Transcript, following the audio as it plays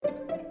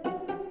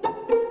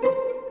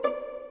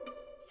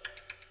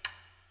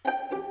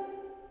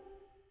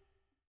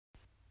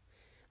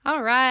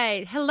All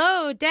right.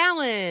 Hello,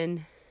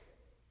 Dallin.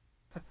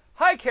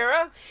 Hi,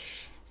 Kara.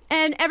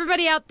 And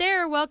everybody out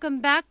there, welcome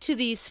back to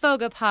the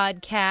Svoga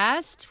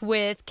podcast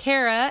with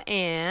Kara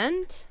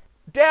and...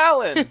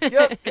 Dallin.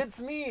 Yep, it's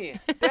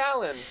me,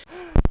 Dallin.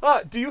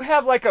 Do you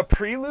have like a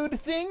prelude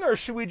thing, or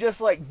should we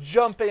just like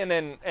jump in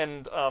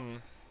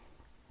and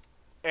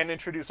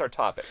introduce our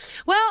topic?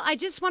 Well, I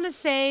just want to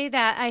say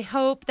that I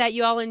hope that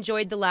you all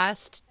enjoyed the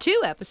last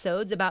 2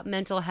 episodes about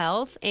mental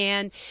health.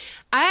 And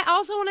I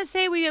also want to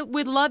say we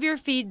would love your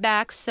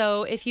feedback.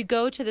 So if you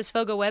go to the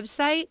Svoga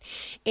website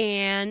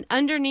and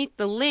underneath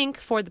the link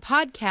for the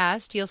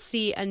podcast, you'll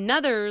see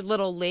another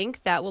little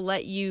link that will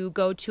let you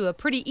go to a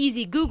pretty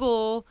easy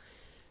Google,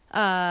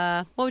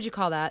 what would you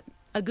call that?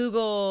 A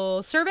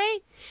Google survey?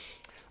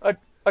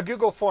 A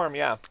Google form,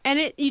 yeah. And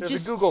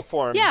there's a Google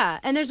form. Yeah,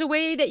 and there's a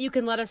way that you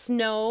can let us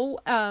know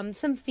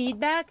some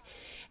feedback.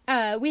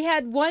 We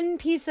had one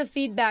piece of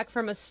feedback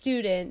from a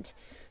student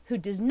who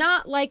does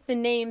not like the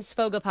name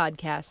Svoga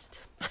Podcast.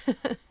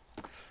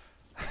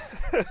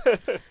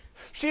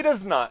 She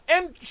does not,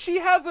 and she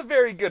has a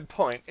very good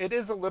point. It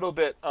is a little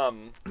bit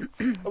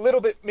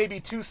maybe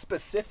too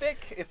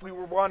specific if we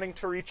were wanting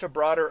to reach a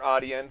broader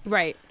audience.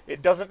 Right.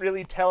 It doesn't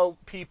really tell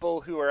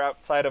people who are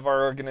outside of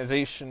our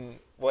organization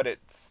what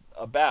it's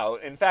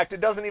about. In fact, it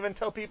doesn't even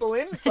tell people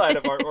inside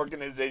of our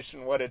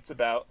organization what it's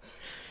about.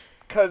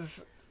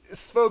 Because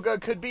Svoga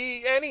could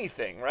be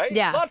anything, right?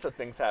 Yeah. Lots of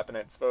things happen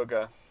at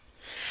Svoga.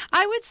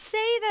 I would say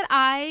that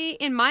I,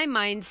 in my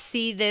mind,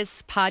 see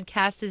this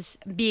podcast as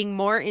being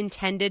more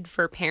intended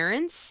for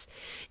parents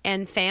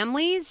and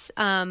families.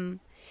 But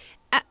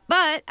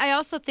I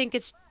also think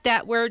it's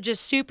that we're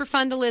just super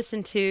fun to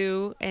listen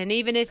to. And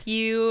even if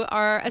you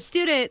are a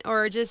student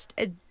or just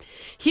a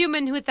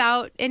human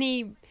without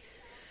any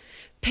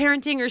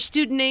parenting or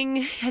studenting,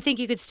 I think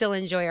you could still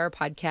enjoy our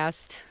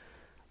podcast.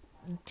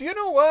 Do you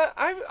know what?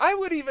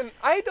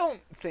 I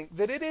don't think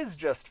that it is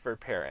just for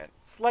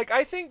parents. Like,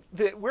 I think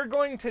that we're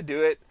going to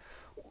do it,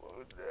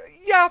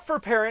 yeah, for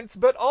parents,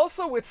 but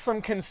also with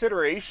some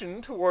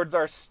consideration towards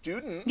our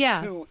students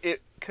who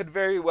it could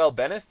very well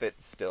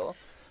benefit still.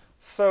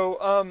 So,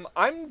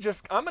 I'm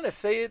going to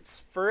say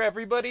it's for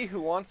everybody who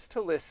wants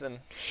to listen.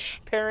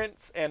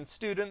 Parents and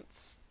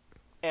students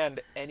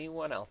and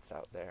anyone else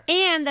out there.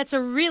 And that's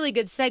a really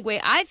good segue,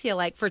 I feel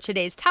like, for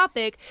today's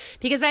topic,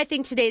 because I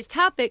think today's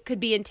topic could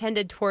be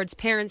intended towards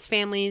parents,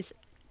 families,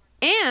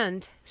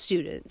 and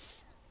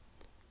students.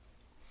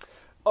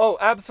 Oh,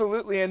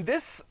 absolutely. And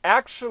this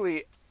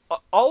actually,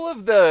 all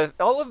of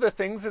the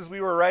things as we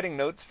were writing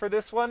notes for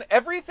this one,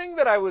 everything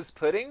that I was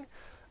putting,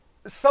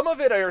 some of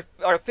it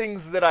are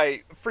things that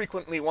I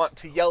frequently want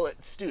to yell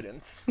at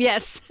students.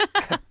 Yes.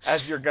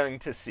 As you're going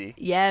to see.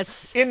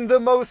 Yes. In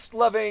the most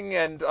loving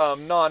and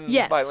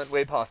non-violent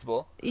way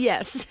possible.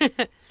 Yes.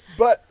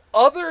 But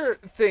other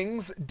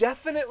things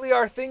definitely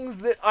are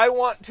things that I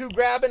want to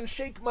grab and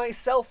shake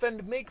myself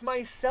and make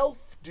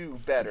myself do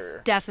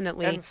better.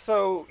 Definitely. And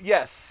so,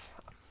 yes,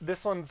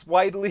 this one's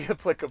widely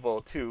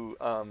applicable to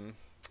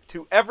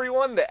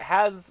everyone that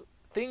has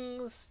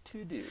things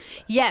to do.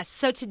 Yes,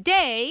 so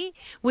today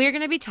we're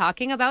going to be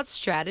talking about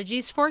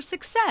strategies for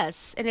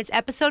success, and it's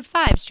episode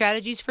 5,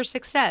 strategies for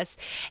success.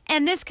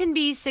 And this can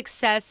be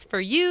success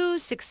for you,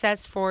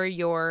 success for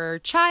your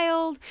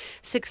child,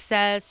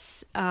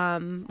 success,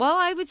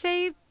 I would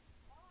say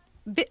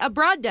a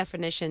broad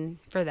definition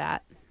for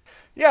that.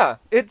 Yeah,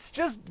 it's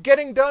just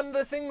getting done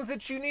the things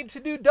that you need to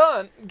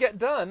get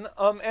done,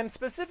 and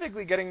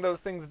specifically getting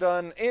those things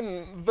done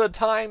in the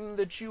time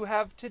that you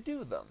have to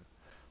do them.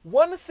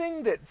 One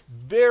thing that's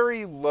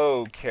very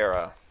low,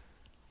 Kara,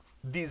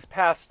 these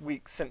past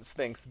weeks since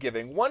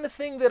Thanksgiving, one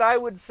thing that I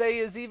would say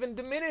is even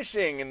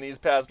diminishing in these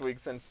past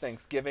weeks since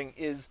Thanksgiving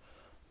is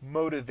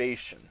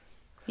motivation.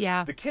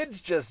 Yeah. The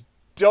kids just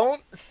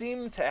don't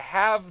seem to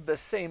have the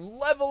same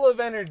level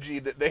of energy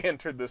that they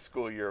entered the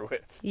school year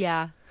with.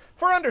 Yeah.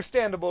 For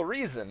understandable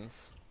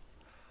reasons.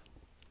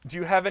 Do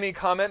you have any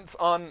comments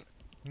on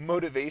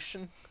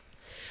motivation?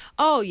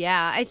 Oh,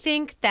 yeah. I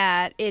think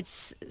that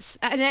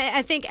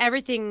I think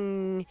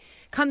everything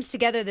comes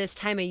together this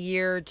time of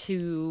year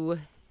to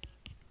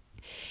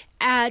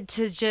add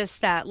to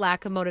just that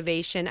lack of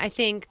motivation. I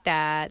think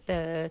that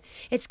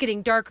it's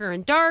getting darker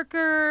and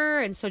darker.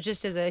 And so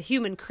just as a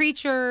human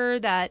creature,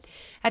 that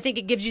I think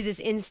it gives you this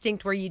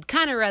instinct where you'd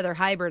kind of rather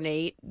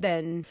hibernate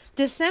than...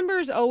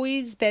 December's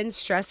always been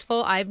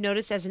stressful, I've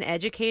noticed, as an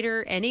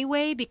educator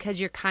anyway, because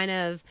you're kind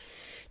of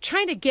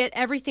trying to get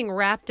everything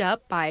wrapped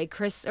up by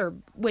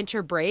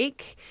winter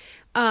break.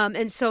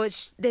 And so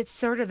it's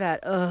sort of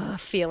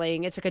that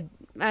feeling. It's like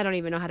I don't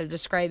even know how to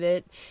describe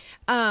it.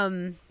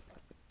 And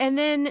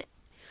then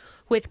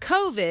with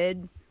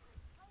COVID,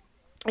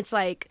 it's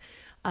like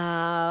in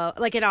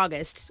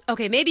August,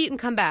 okay, maybe you can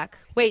come back.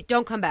 Wait,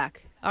 don't come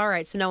back. All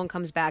right, so no one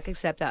comes back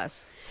except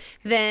us.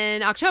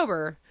 Then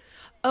October,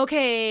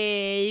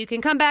 okay, you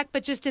can come back,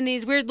 but just in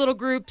these weird little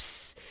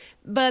groups.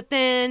 But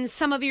then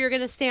some of you are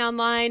going to stay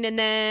online, and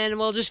then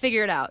we'll just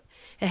figure it out.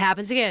 It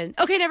happens again.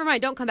 Okay, never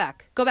mind. Don't come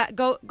back. Go back.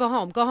 Go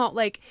home. Go home.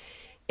 Like,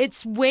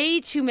 it's way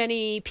too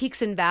many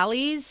peaks and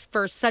valleys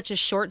for such a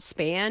short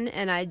span.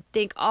 And I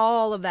think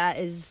all of that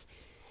is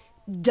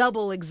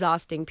double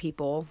exhausting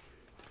people.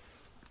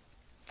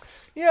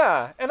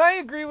 Yeah, and I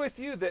agree with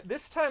you that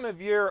this time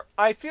of year,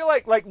 I feel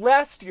like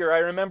last year, I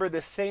remember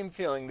this same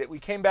feeling that we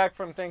came back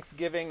from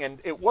Thanksgiving and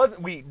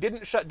we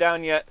didn't shut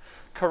down yet.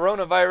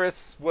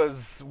 Coronavirus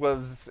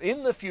was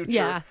in the future.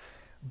 Yeah.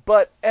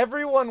 But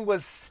everyone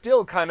was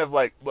still kind of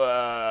like,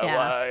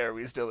 why are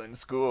we still in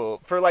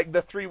school? For like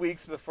the 3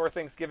 weeks before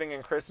Thanksgiving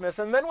and Christmas.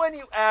 And then when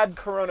you add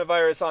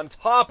coronavirus on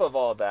top of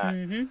all that,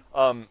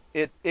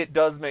 it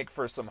does make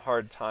for some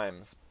hard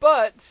times.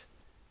 But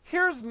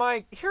here's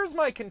my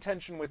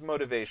contention with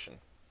motivation,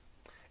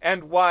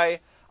 and why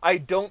I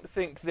don't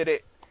think that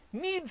it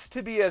needs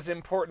to be as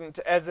important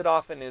as it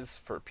often is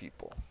for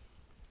people.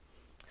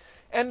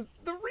 And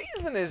the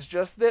reason is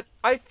just that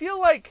I feel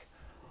like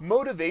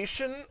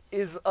motivation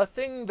is a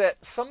thing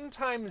that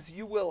sometimes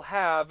you will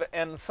have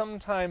and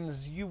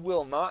sometimes you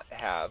will not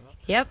have.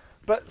 Yep.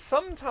 But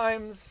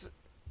sometimes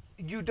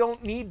you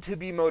don't need to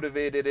be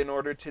motivated in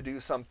order to do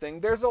something.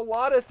 There's a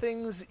lot of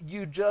things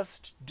you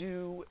just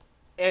do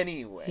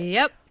anyway.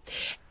 Yep.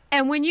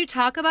 And when you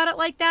talk about it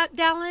like that,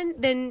 Dallin,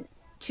 then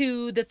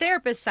to the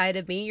therapist side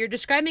of me, you're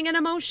describing an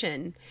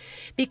emotion,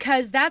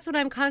 because that's what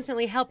I'm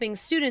constantly helping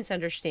students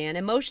understand.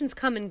 Emotions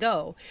come and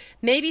go.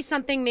 Maybe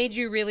something made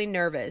you really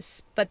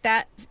nervous, but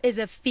that is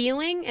a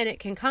feeling, and it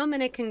can come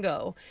and it can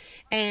go.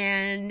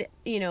 And,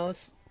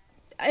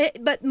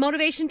 but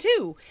motivation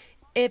too.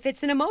 If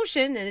it's an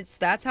emotion and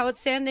that's how it's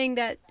standing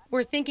that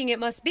we're thinking it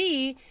must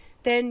be,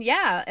 then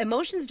yeah,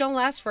 emotions don't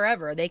last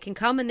forever. They can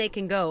come and they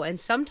can go. And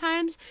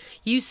sometimes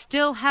you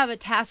still have a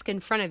task in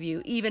front of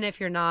you, even if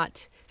you're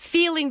not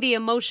feeling the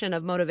emotion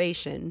of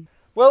motivation.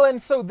 Well,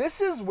 and so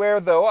this is where,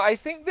 though, I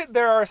think that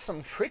there are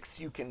some tricks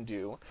you can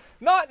do,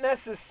 not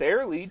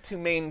necessarily to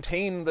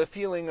maintain the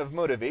feeling of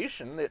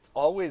motivation that's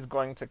always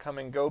going to come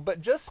and go,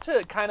 but just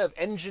to kind of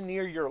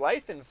engineer your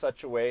life in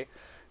such a way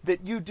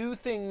that you do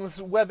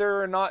things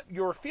whether or not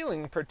you're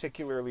feeling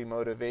particularly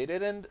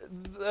motivated. And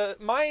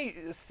my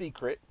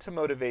secret to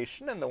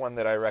motivation, and the one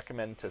that I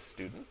recommend to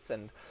students,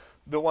 and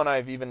the one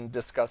I've even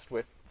discussed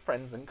with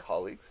friends and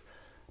colleagues,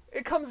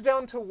 it comes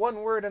down to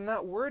one word, and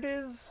that word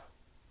is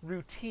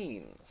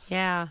routines.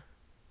 Yeah.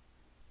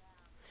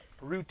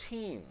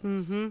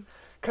 Routines.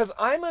 Because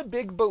I'm a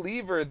big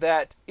believer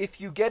that if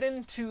you get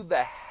into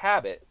the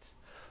habit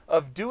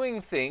of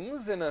doing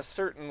things in a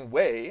certain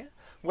way,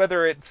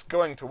 whether it's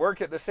going to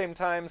work at the same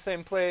time,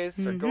 same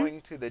place, or going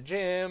to the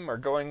gym, or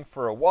going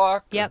for a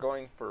walk, or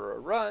going for a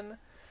run,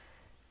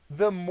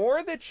 the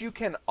more that you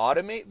can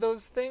automate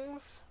those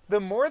things, the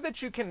more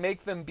that you can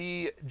make them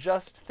be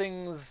just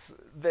things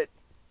that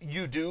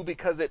you do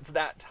because it's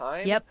that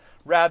time,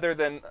 rather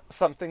than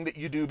something that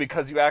you do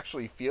because you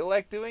actually feel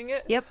like doing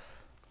it,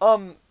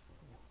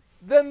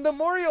 then the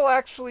more you'll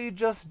actually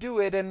just do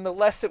it, and the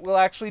less it will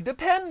actually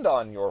depend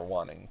on your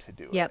wanting to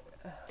do it.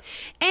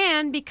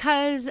 And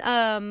because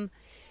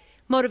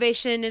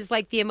motivation is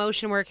like the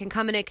emotion where it can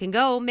come and it can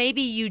go,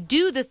 maybe you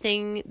do the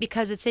thing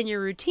because it's in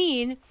your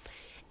routine,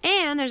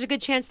 and there's a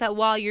good chance that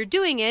while you're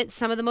doing it,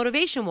 some of the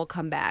motivation will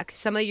come back.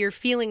 Some of your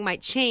feeling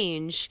might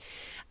change.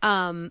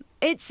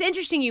 It's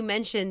interesting you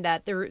mentioned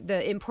that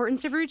the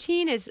importance of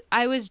routine is.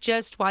 I was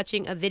just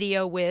watching a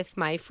video with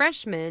my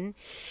freshmen,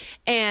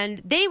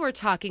 and they were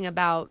talking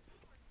about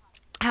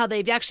how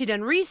they've actually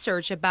done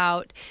research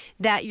about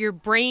that your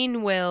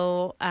brain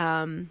will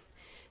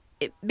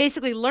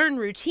basically learn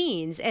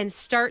routines and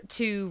start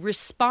to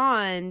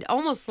respond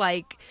almost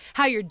like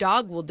how your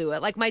dog will do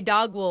it. Like my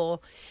dog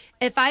will,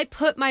 if I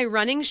put my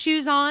running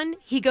shoes on,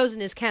 he goes in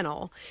his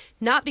kennel.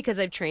 Not because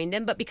I've trained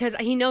him, but because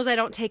he knows I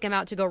don't take him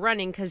out to go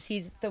running because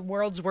he's the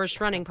world's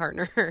worst running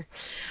partner.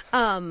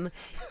 But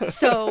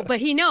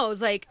he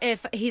knows, like,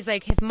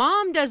 if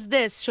mom does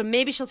this,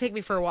 maybe she'll take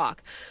me for a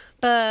walk.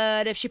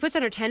 But if she puts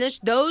on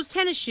those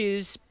tennis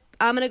shoes,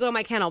 I'm going to go to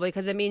my kennel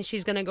because it means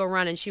she's going to go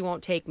run and she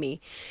won't take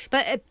me.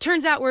 But it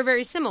turns out we're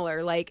very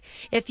similar. Like,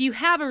 if you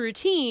have a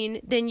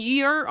routine, then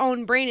your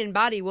own brain and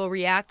body will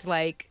react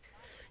like,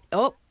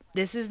 oh,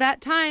 this is that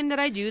time that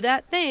I do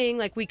that thing.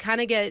 Like, we kind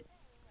of get,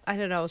 I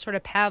don't know, sort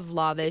of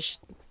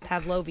Pavlovian.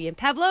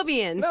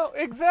 No,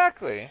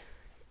 exactly.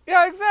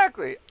 Yeah,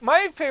 exactly.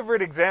 My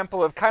favorite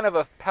example of kind of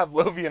a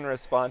Pavlovian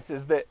response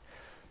is that,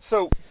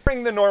 so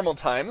during the normal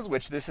times,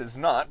 which this is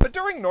not, but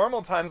during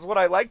normal times, what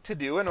I like to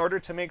do in order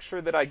to make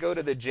sure that I go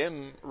to the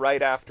gym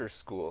right after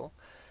school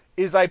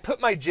is I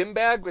put my gym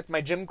bag with my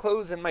gym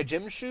clothes and my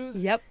gym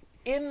shoes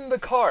in the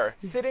car,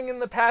 sitting in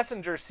the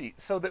passenger seat,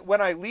 so that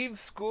when I leave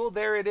school,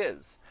 there it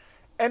is.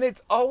 And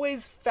it's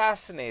always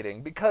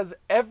fascinating because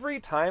every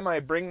time I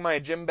bring my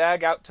gym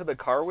bag out to the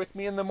car with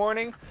me in the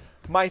morning,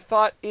 my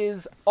thought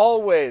is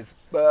always,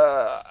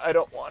 I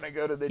don't want to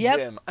go to the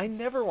gym. I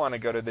never want to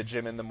go to the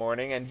gym in the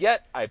morning, and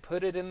yet I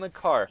put it in the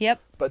car.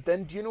 But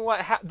then do you know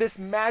what? This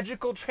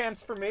magical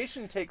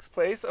transformation takes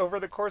place over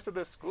the course of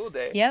the school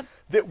day.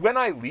 That when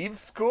I leave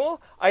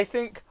school, I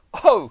think,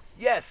 oh,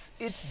 yes,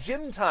 it's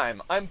gym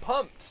time. I'm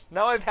pumped.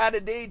 Now I've had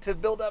a day to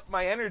build up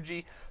my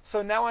energy,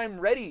 so now I'm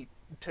ready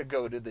to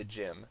go to the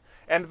gym.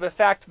 And the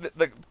fact that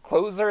the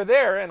clothes are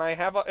there and I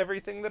have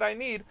everything that I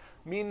need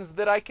means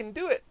that I can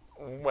do it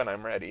when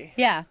I'm ready.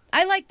 Yeah,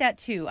 I like that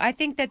too. I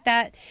think that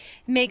that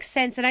makes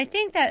sense. And I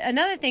think that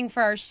another thing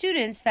for our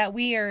students that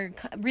we are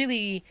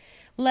really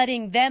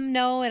letting them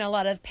know and a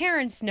lot of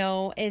parents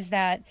know is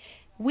that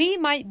we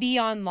might be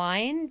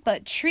online,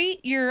 but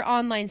treat your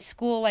online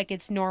school like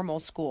it's normal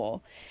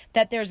school.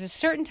 That there's a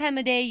certain time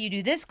of day you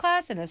do this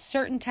class and a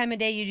certain time of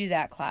day you do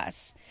that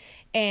class.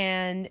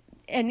 And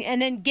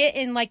then get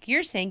in, like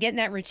you're saying, get in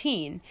that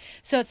routine.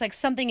 So it's like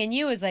something in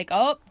you is like,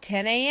 oh,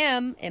 10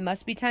 a.m., it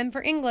must be time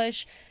for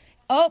English.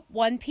 Oh,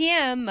 1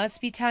 p.m. must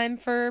be time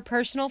for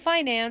personal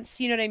finance.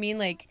 You know what I mean?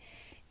 Like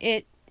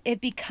it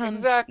becomes,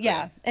 exactly.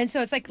 Yeah. And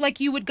so it's like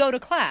you would go to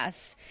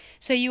class.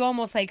 So you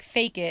almost like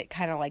fake it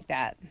kind of like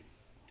that.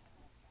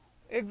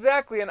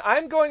 Exactly. And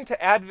I'm going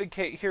to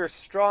advocate here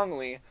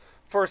strongly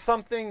for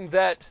something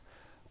that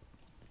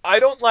I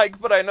don't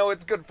like, but I know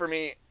it's good for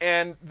me,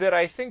 and that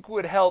I think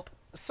would help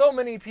so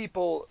many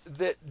people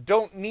that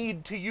don't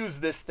need to use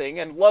this thing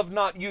and love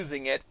not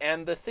using it.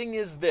 And the thing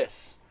is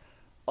this: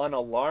 an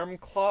alarm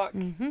clock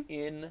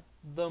in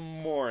the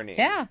morning.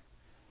 Yeah.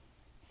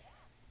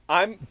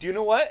 Do you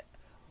know what?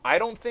 I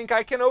don't think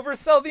I can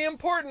oversell the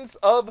importance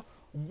of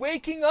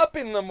waking up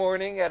in the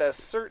morning at a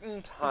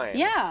certain time.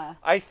 Yeah.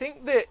 I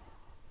think that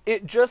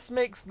it just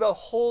makes the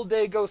whole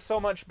day go so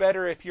much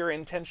better if you're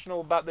intentional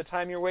about the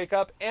time you wake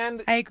up.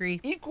 And I agree.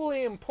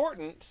 Equally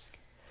important,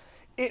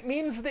 it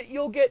means that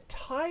you'll get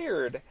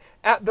tired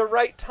at the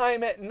right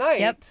time at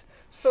night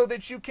so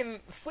that you can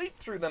sleep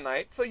through the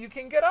night so you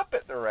can get up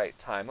at the right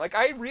time. Like,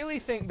 I really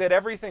think that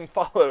everything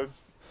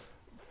follows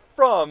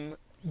from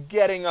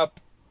getting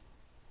up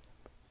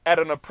at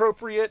an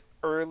appropriate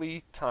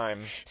early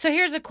time. So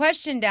here's a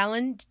question,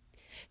 Dallin.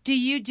 Do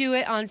you do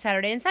it on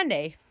Saturday and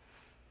Sunday?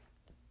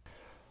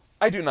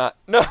 I do not.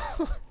 No.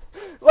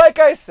 Like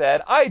I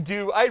said, I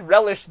do. I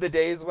relish the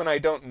days when I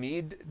don't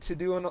need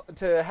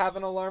to have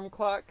an alarm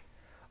clock.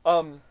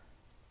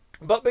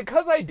 But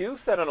because I do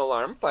set an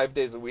alarm 5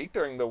 days a week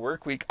during the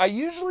work week, I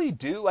usually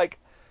do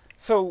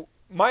so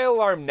my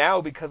alarm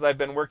now, because I've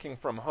been working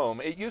from home,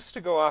 it used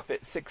to go off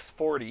at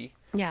 6:40.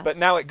 Yeah. But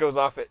now it goes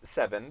off at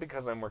 7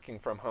 because I'm working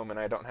from home and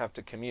I don't have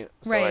to commute.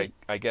 So right.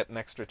 I get an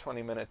extra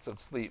 20 minutes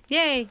of sleep.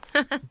 Yay.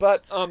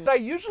 But I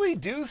usually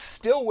do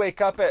still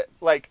wake up at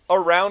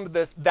around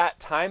that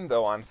time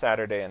though on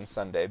Saturday and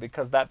Sunday,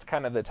 because that's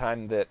kind of the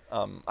time that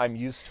I'm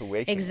used to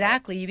waking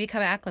Exactly. up. You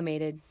become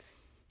acclimated.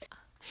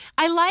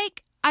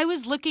 I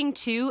was looking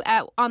too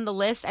on the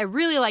list. I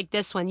really like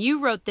this one.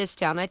 You wrote this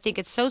down. I think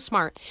it's so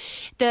smart.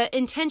 The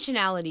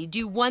intentionality.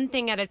 Do one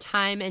thing at a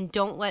time and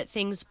don't let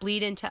things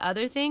bleed into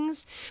other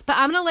things. But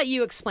I'm going to let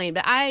you explain.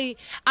 But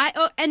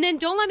and then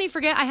don't let me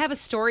forget, I have a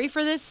story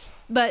for this.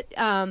 But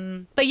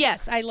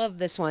yes, I love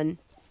this one.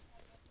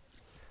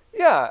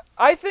 Yeah,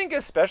 I think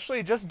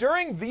especially just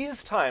during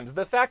these times,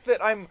 the fact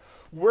that I'm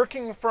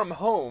working from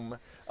home,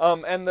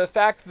 and the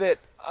fact that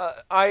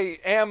I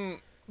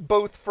am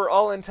both, for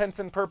all intents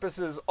and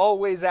purposes,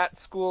 always at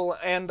school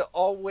and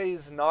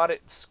always not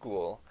at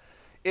school,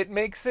 it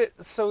makes it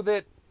so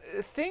that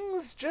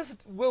things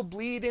just will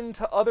bleed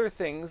into other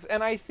things,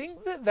 and I think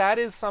that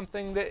is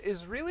something that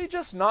is really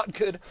just not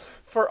good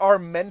for our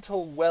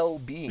mental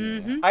well-being.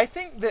 Mm-hmm. I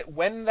think that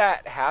when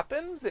that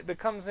happens, it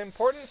becomes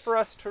important for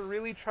us to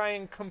really try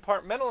and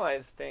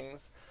compartmentalize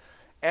things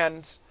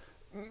and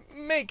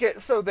make it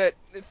so that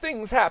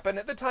things happen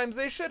at the times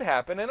they should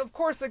happen. And of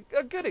course,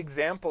 a good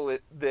example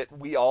that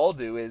we all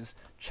do is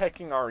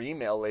checking our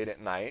email late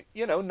at night.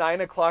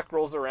 9 o'clock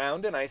rolls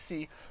around and I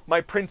see my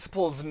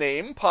principal's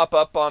name pop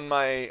up on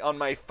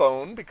my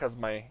phone, because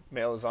my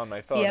mail is on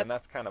my phone. Yep. And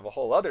that's kind of a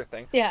whole other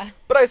thing. Yeah.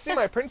 But I see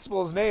my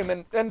principal's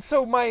name, and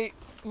so my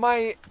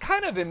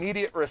kind of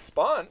immediate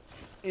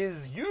response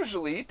is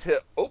usually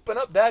to open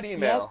up that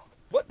email. Yep.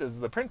 What does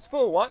the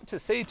principal want to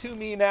say to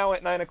me now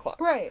at 9 o'clock?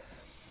 Right.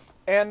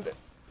 And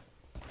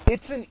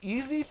it's an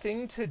easy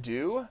thing to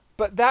do,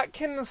 but that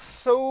can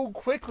so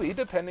quickly,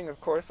 depending,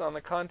 of course, on the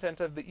content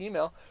of the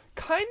email,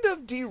 kind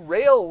of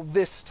derail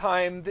this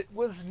time that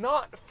was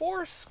not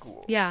for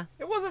school. Yeah.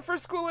 It wasn't for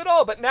school at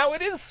all, but now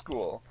it is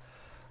school.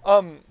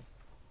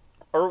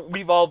 Or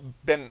we've all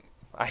been,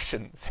 I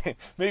shouldn't say,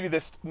 maybe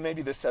this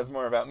says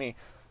more about me.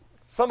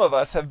 Some of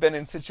us have been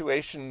in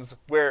situations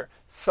where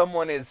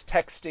someone is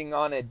texting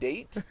on a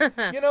date.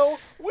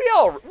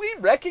 We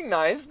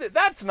recognize that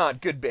that's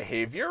not good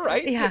behavior,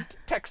 right? Yeah.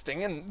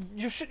 Texting, and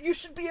you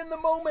should be in the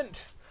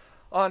moment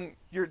on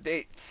your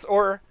dates.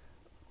 Or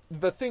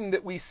the thing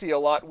that we see a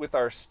lot with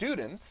our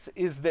students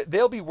is that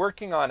they'll be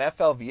working on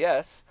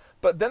FLVS,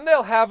 but then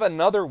they'll have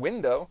another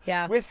window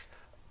with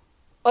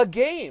a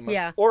game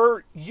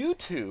or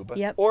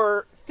YouTube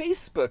or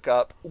Facebook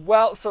up.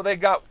 Well, so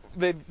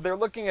they're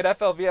looking at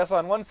FLVS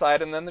on one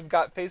side and then they've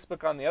got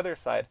Facebook on the other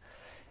side.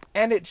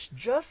 And it's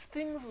just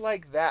things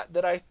like that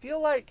I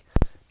feel like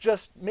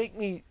just make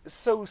me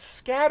so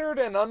scattered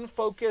and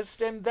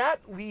unfocused, and that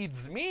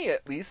leads me,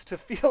 at least, to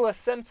feel a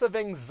sense of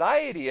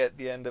anxiety at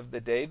the end of the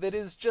day that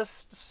is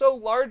just so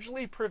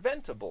largely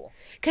preventable.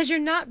 Because you're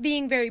not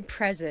being very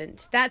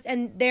present.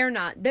 And they're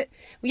not.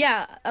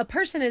 Yeah, a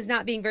person is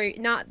not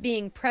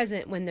being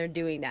present when they're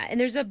doing that. And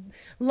there's a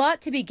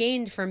lot to be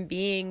gained from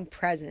being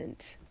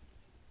present.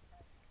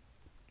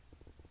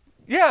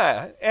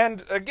 Yeah,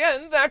 and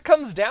again, that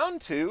comes down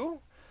to,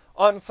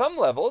 on some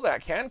level,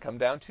 that can come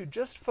down to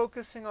just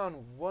focusing on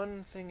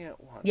one thing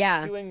at once.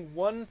 Yeah. Doing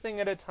one thing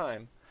at a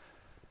time.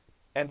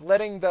 And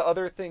letting the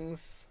other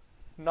things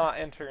not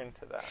enter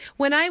into that.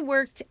 When I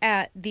worked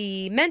at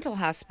the mental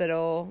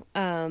hospital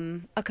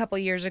a couple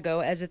years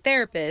ago as a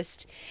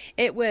therapist,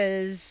 it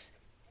was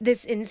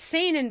this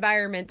insane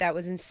environment that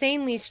was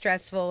insanely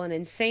stressful and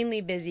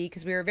insanely busy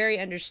because we were very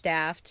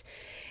understaffed.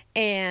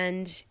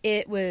 And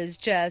it was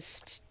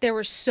just, there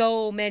were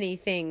so many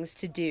things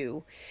to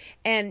do.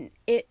 And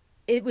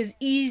it was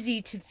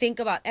easy to think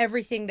about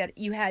everything that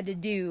you had to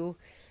do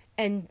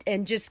and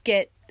just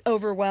get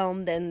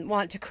overwhelmed and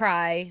want to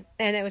cry.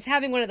 And I was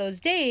having one of those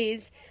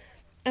days,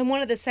 and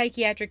one of the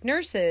psychiatric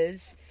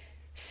nurses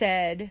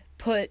said,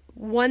 put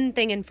one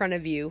thing in front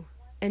of you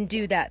and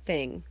do that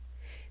thing.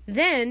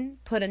 Then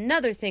put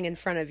another thing in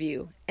front of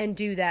you and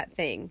do that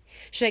thing.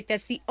 She's like,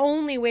 that's the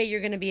only way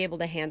you're going to be able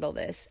to handle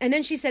this. And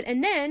then she said,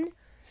 and then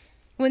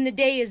when the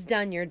day is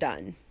done, you're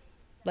done.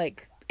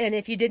 Like, and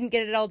if you didn't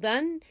get it all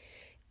done,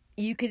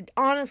 you could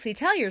honestly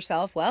tell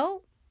yourself,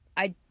 well,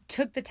 I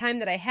took the time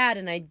that I had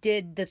and I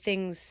did the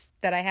things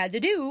that I had to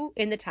do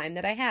in the time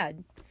that I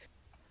had.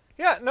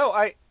 Yeah, no,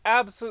 I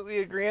absolutely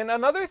agree. And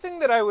another thing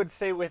that I would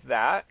say with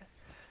that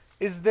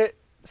is that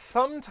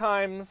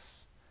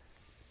sometimes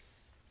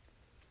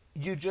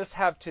you just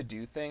have to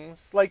do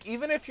things. Like,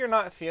 even if you're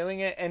not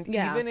feeling it, and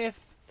even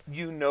if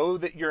you know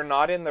that you're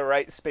not in the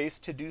right space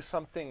to do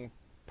something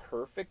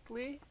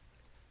perfectly,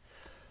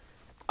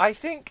 I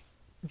think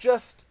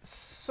just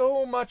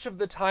so much of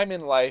the time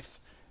in life,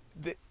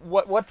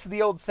 what's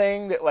the old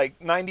saying that, like,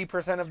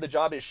 90% of the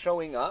job is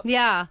showing up?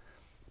 Yeah.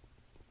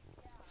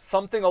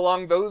 Something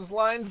along those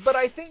lines. But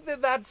I think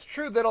that that's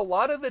true, that a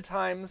lot of the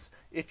times,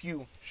 if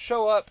you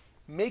show up,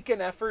 make an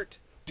effort,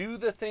 do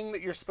the thing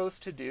that you're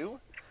supposed to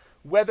do,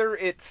 whether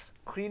it's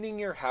cleaning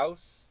your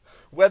house,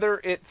 whether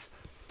it's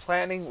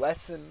planning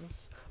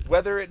lessons,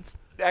 whether it's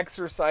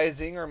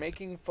exercising or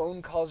making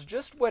phone calls,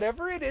 just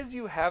whatever it is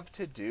you have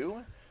to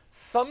do,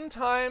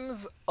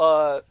 sometimes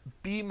a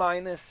B-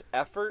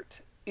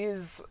 effort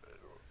is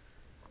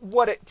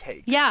what it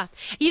takes. Yeah.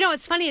 You know,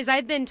 what's funny is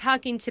I've been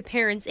talking to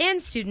parents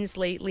and students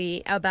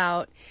lately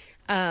about,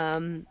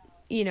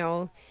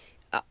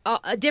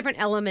 different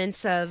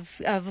elements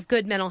of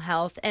good mental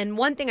health. And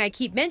one thing I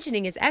keep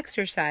mentioning is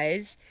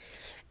exercise.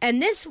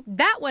 And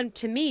that one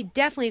to me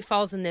definitely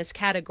falls in this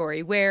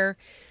category where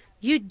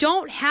you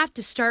don't have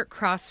to start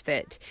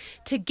CrossFit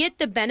to get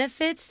the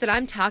benefits that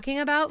I'm talking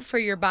about for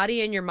your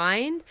body and your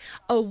mind.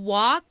 A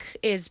walk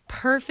is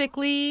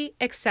perfectly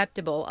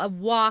acceptable. A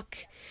walk,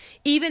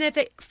 even if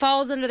it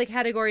falls under the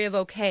category of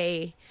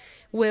okay,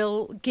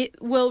 will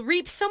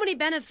reap so many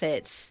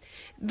benefits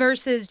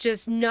versus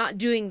just not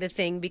doing the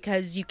thing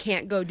because you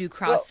can't go do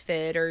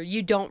CrossFit or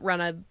you don't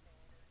run a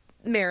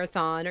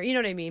marathon, or you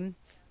know what I mean?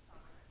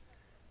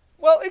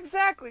 Well,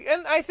 exactly.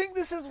 And I think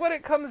this is what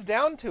it comes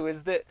down to,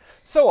 is that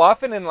so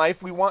often in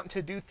life we want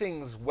to do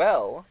things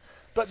well,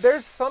 but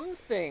there's some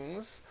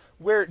things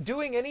where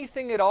doing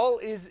anything at all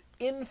is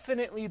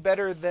infinitely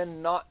better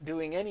than not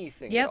doing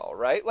anything at all,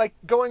 right? Like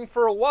going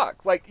for a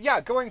walk. Like,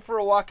 yeah, going for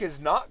a walk is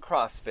not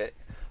CrossFit,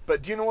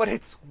 but do you know what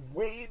it's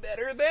way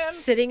better than?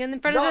 Sitting in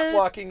front of not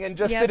walking and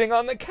just sitting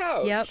on the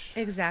couch. Yep,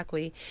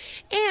 exactly.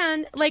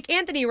 And like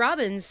Anthony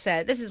Robbins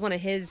said, this is one of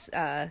his,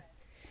 the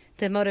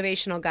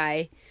motivational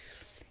guy,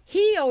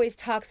 he always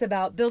talks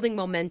about building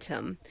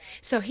momentum.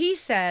 So he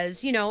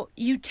says,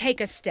 you take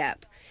a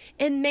step.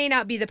 It may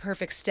not be the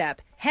perfect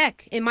step.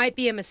 Heck, it might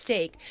be a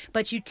mistake,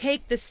 but you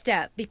take the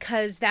step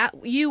because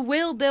that you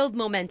will build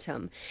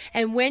momentum.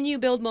 And when you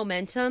build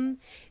momentum,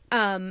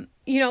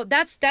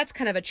 that's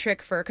kind of a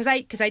trick because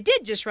I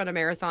did just run a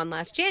marathon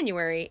last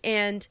January,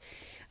 and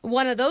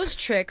one of those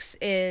tricks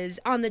is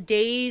on the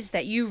days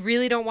that you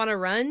really don't want to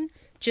run,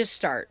 just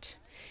start.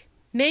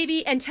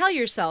 Maybe, and tell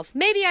yourself,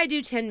 maybe I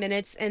do 10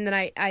 minutes and then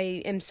I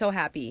am so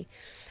happy.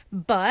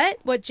 But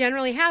what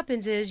generally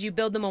happens is you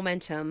build the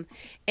momentum,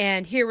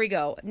 and here we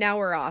go. Now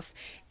we're off.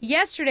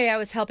 Yesterday I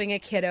was helping a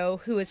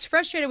kiddo who was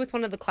frustrated with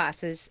one of the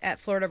classes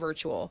at Florida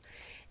Virtual,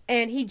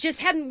 and he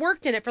just hadn't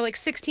worked in it for like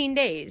 16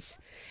 days.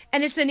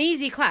 And it's an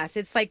easy class.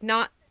 It's like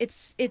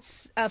it's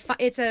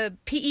a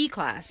PE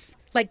class,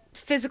 like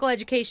physical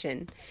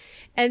education.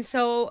 And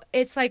so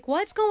it's like,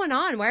 what's going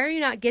on? Why are you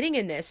not getting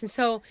in this? And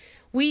so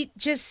we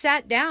just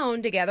sat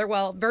down together,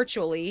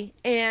 virtually,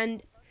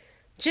 and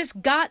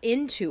just got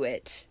into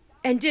it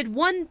and did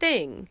one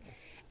thing.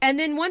 And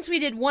then once we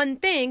did one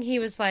thing, he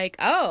was like,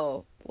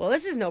 oh, well,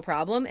 this is no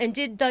problem, and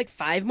did like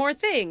 5 more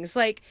things.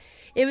 Like,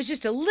 it was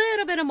just a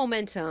little bit of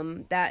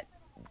momentum that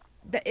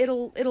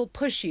it'll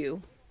push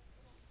you.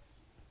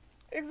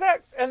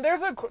 And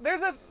there's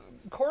a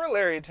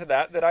corollary to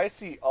that I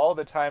see all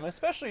the time,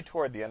 especially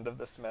toward the end of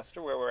the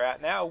semester where we're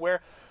at now,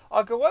 where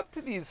I'll go up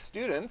to these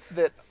students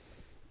that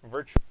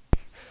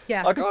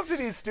Yeah. I'll go up to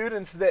these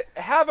students that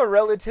have a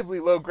relatively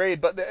low grade,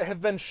 but that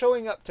have been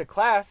showing up to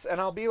class, and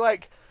I'll be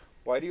like,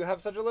 why do you have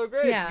such a low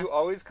grade? Yeah. You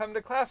always come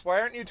to class. Why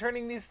aren't you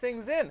turning these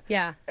things in?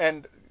 Yeah.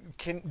 And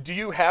do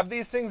you have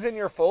these things in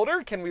your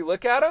folder? Can we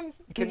look at them?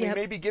 Can we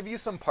maybe give you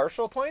some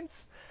partial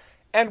points?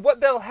 And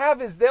what they'll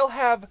have is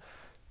 10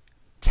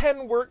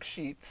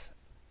 worksheets,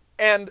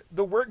 and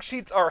the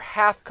worksheets are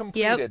half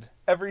completed,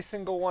 every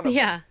single one of them.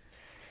 Yeah.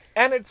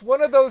 And it's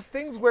one of those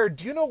things where,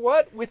 do you know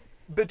what?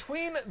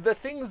 Between the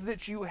things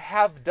that you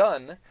have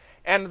done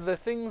and the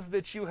things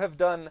that you have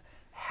done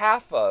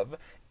half of,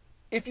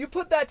 if you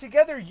put that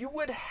together, you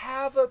would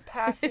have a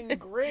passing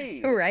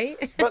grade.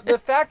 Right. But the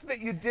fact that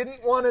you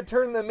didn't want to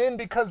turn them in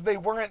because they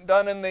weren't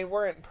done and they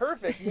weren't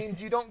perfect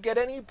means you don't get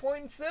any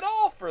points at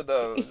all for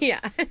those.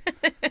 Yeah.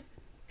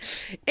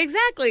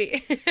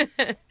 Exactly.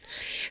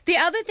 The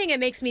other thing it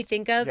makes me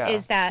think of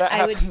is that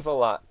happens a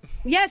lot.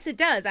 Yes, it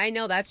does. I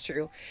know that's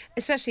true.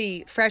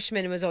 Especially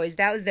freshmen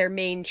that was their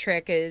main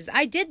trick is,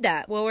 I did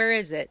that. Well, where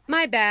is it?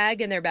 My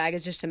bag, and their bag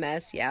is just a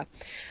mess. Yeah.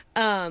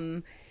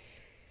 The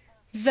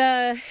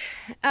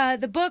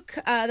book,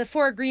 The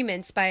Four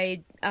Agreements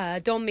by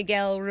Don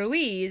Miguel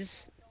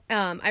Ruiz,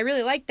 I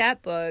really like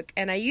that book,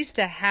 and I used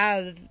to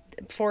have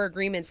 4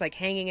 agreements like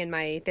hanging in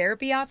my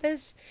therapy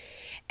office.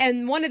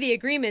 And one of the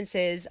agreements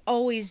is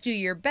always do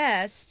your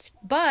best,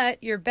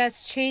 but your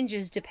best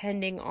changes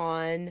depending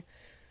on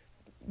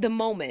the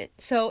moment.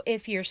 So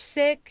if you're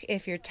sick,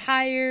 if you're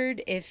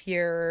tired, if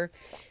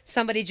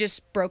somebody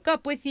just broke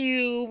up with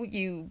you,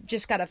 you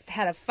just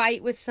had a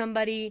fight with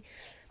somebody,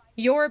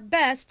 your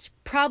best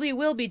probably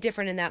will be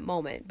different in that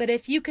moment. But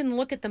if you can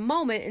look at the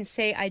moment and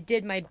say, I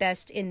did my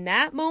best in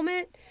that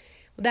moment,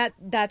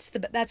 that's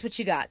what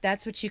you got.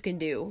 That's what you can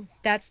do.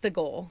 That's the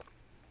goal.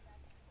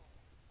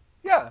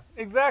 Yeah,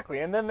 exactly.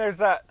 And then there's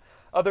that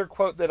other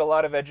quote that a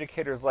lot of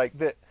educators like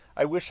that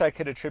I wish I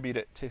could attribute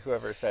it to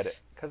whoever said it,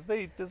 because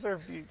they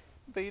deserve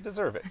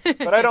it.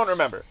 But I don't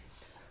remember.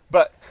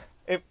 But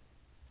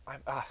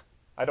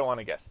I don't want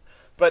to guess.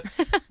 But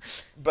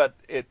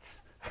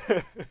it's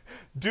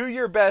do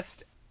your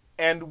best,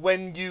 and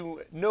when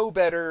you know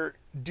better,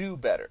 do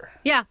better.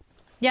 Yeah.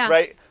 Yeah.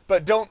 Right?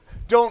 But don't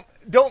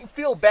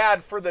feel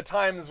bad for the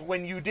times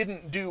when you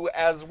didn't do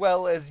as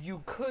well as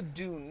you could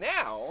do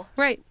now.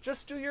 Right.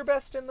 Just do your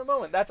best in the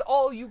moment. That's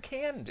all you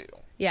can do.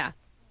 Yeah.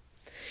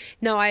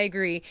 No, I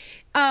agree.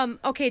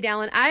 Okay,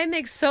 Dallin,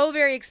 I'm so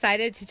very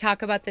excited to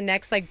talk about the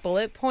next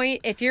bullet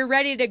point. If you're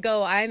ready to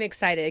go, I'm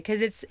excited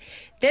because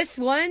this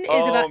one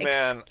is about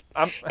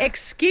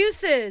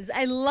excuses.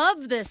 I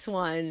love this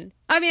one.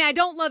 I mean, I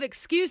don't love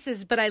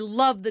excuses, but I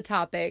love the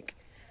topic.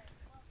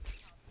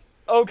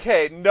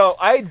 Okay, no,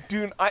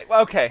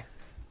 okay.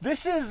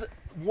 This is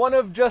one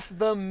of just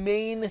the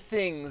main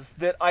things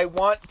that I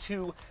want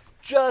to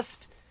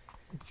just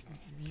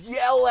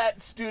yell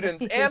at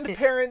students and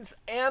parents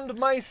and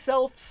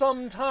myself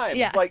sometimes.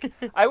 Yeah.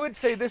 I would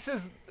say this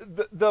is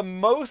the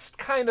most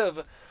kind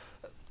of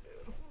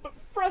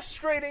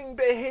frustrating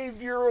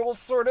behavioral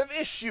sort of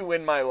issue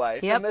in my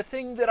life. Yep. And the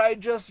thing that I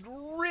just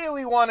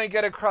really want to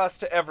get across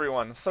to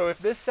everyone. So if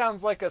this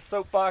sounds like a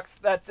soapbox,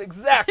 that's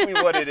exactly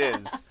what it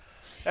is.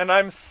 And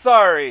I'm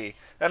sorry,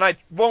 and I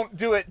won't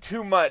do it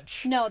too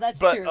much. No, that's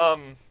true.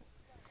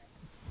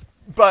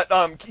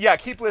 Yeah,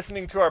 keep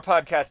listening to our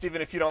podcast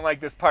even if you don't like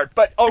this part.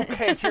 But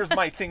okay, here's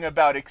my thing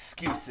about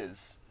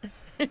excuses.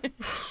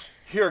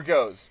 Here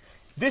goes.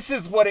 This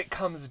is what it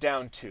comes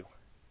down to.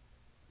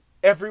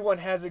 Everyone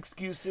has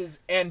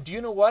excuses, and do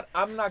you know what?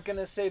 I'm not going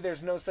to say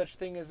there's no such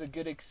thing as a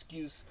good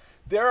excuse.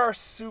 There are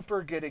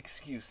super good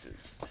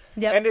excuses.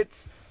 Yep. And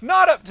it's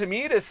not up to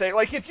me to say,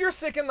 if you're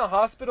sick in the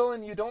hospital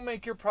and you don't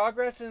make your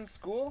progress in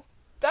school,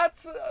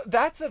 that's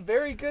a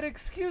very good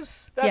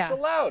excuse. That's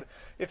allowed.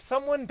 If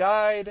someone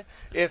died,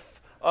 if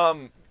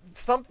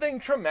something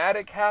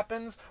traumatic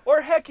happens,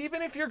 or heck,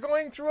 even if you're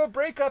going through a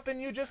breakup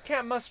and you just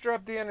can't muster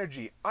up the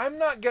energy, I'm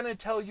not going to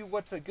tell you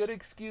what's a good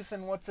excuse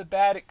and what's a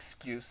bad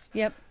excuse.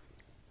 Yep.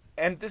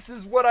 And this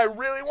is what I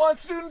really want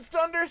students to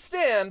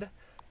understand.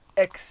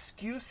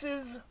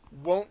 Excuses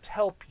won't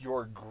help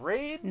your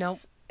grades. Nope.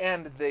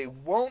 And they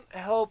won't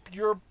help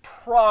your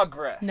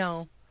progress.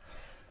 No.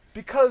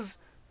 Because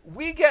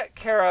we get,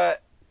 Kara,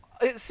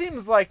 it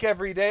seems like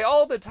every day,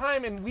 all the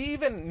time, and we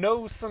even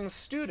know some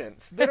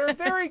students that are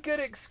very good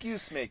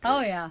excuse makers. Oh,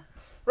 yeah.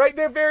 Right?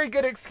 They're very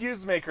good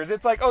excuse makers.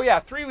 It's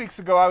 3 weeks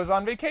ago I was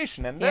on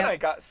vacation, and then I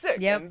got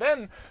sick, and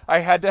then I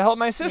had to help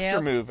my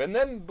sister move, and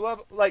then blah,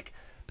 blah,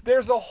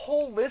 there's a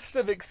whole list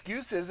of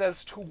excuses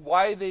as to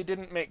why they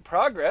didn't make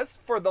progress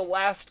for the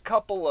last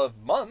couple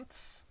of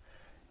months.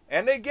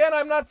 And again,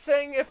 I'm not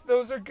saying if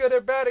those are good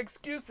or bad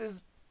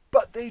excuses,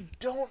 but they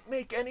don't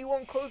make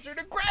anyone closer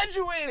to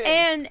graduating.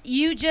 And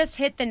you just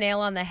hit the nail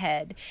on the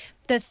head.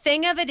 The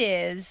thing of it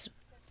is,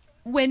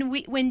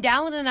 when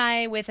Dallin and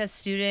I with a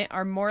student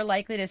are more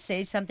likely to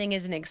say something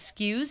as an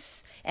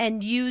excuse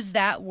and use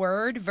that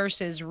word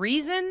versus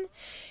reason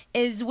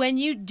is when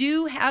you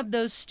do have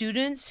those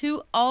students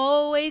who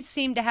always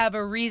seem to have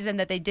a reason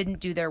that they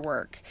didn't do their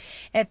work.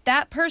 If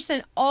that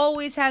person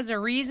always has a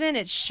reason,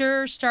 it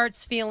sure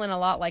starts feeling a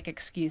lot like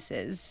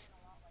excuses.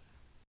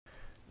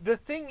 The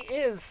thing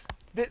is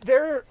that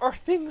there are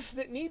things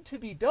that need to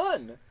be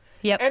done.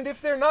 Yep. And if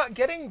they're not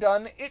getting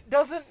done, it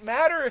doesn't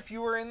matter if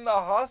you were in the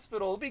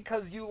hospital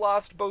because you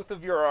lost both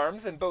of your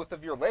arms and both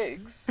of your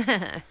legs.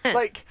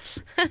 Like,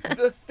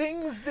 the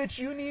things that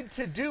you need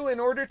to do in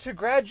order to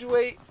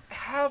graduate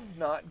have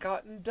not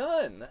gotten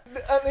done.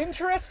 An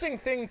interesting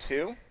thing,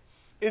 too,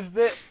 is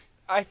that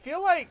I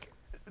feel like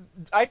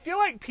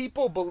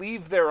people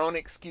believe their own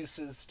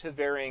excuses to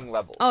varying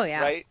levels. Oh,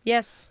 yeah. Right?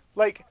 Yes.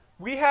 Like,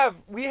 we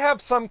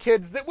have some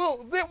kids that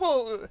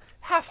will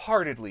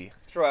half-heartedly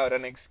throw out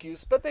an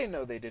excuse, but they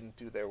know they didn't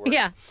do their work.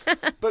 Yeah.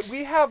 But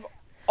we have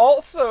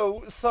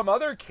also some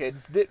other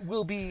kids that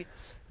will be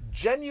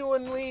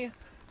genuinely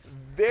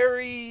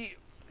very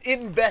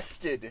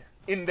invested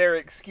in their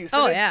excuse.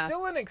 Oh, and yeah. It's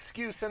still an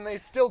excuse, and they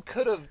still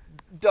could have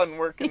done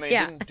work, and they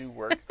Yeah. didn't do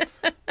work.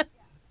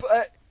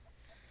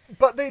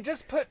 But they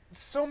just put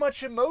so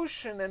much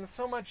emotion and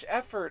so much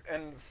effort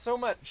and so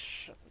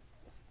much...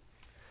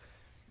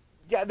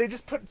 Yeah, they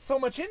just put so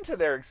much into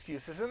their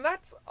excuses, and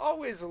that's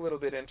always a little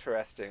bit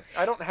interesting.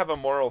 I don't have a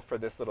moral for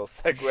this little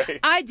segue.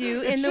 I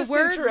do. It's just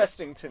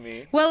interesting to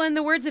me. Well, in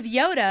the words of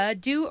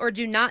Yoda, do or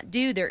do not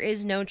do, there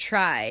is no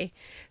try.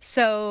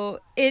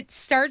 So it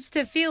starts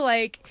to feel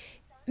like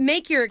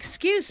make your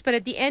excuse, but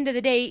at the end of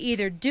the day,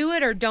 either do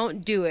it or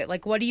don't do it.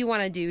 Like, what do you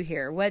want to do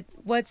here?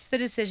 What's the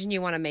decision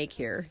you want to make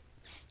here?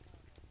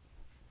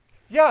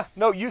 Yeah,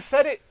 no, you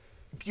said it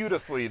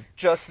beautifully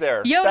just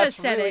there. Yoda that's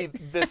said really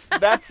it.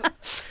 That's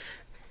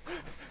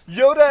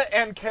Yoda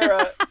and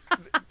Kara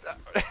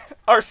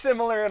are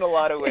similar in a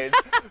lot of ways,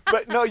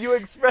 but no, you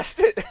expressed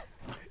it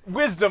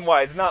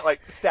wisdom-wise, not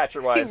like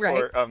stature-wise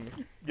Right. or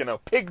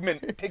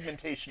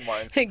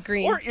pigmentation-wise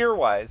Green. or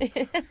ear-wise.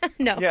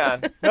 No. Yeah,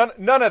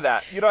 none of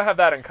that. You don't have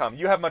that in common.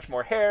 You have much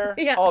more hair,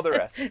 Yeah. all the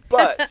rest.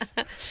 But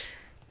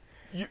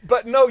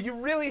no, you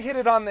really hit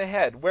it on the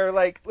head. Where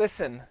like,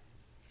 listen,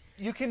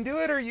 you can do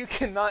it or you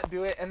cannot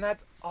do it, and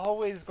that's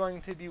always going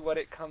to be what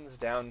it comes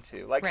down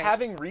to. Like Right.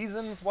 having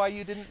reasons why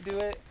you didn't do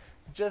it,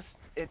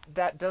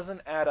 that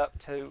doesn't add up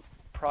to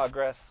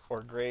progress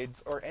or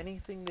grades or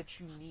anything that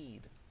you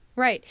need.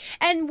 Right.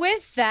 And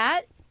with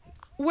that,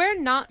 we're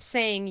not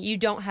saying you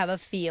don't have a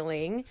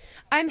feeling.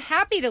 I'm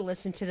happy to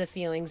listen to the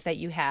feelings that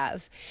you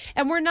have.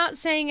 And we're not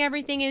saying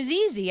everything is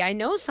easy. I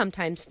know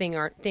sometimes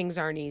things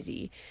aren't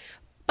easy.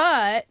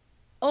 But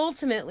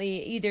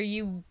ultimately, either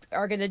you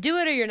are going to do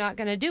it or you're not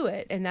going to do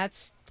it. And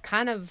that's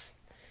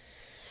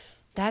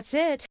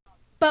it.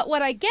 But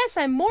what I guess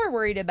I'm more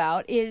worried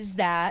about is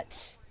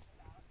that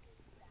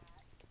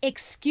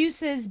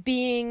excuses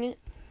being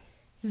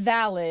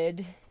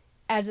valid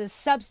as a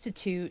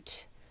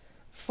substitute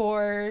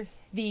for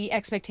the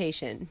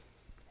expectation.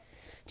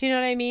 Do you know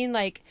what I mean?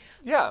 Like,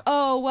 Yeah.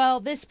 oh, well,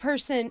 this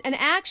person, and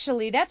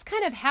actually that's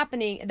kind of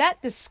happening.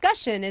 That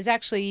discussion is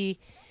actually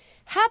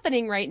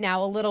happening right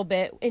now a little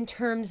bit in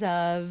terms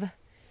of,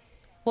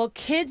 well,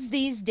 kids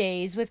these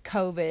days with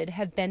COVID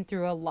have been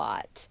through a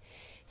lot.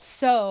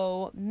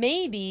 So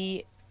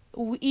maybe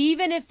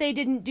even if they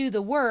didn't do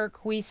the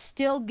work, we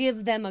still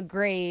give them a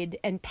grade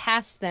and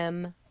pass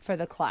them for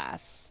the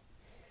class.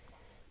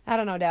 I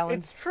don't know, Dallin.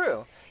 It's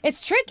true.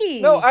 It's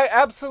tricky. No, I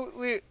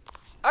absolutely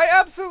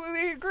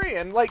agree.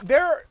 And like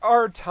there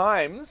are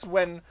times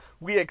when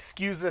we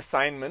excuse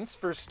assignments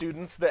for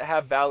students that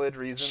have valid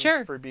reasons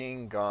Sure. for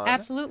being gone.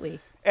 Absolutely.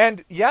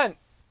 And yeah,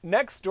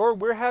 next door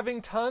we're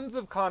having tons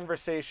of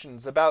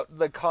conversations about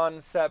the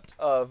concept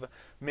of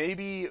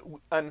maybe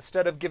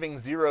instead of giving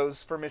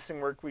zeros for missing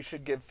work, we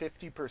should give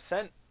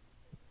 50%,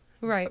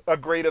 Right. a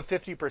grade of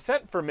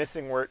 50% for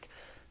missing work,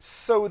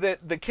 so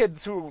that the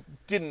kids who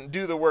didn't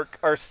do the work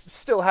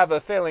still have a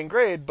failing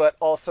grade, but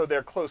also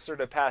they're closer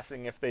to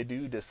passing if they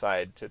do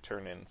decide to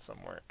turn in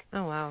some work.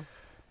 Oh, wow.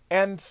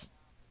 And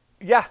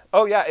yeah,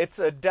 oh yeah, it's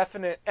a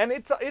definite, and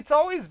it's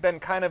always been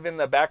kind of in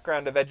the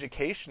background of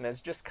education as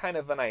just kind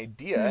of an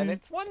idea, and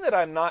it's one that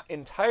I'm not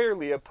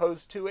entirely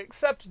opposed to,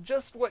 except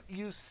just what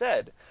you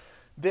said,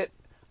 that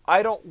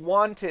I don't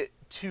want it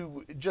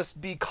to just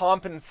be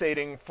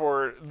compensating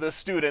for the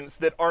students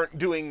that aren't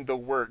doing the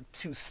work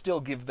to still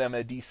give them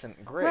a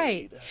decent grade.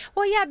 Right.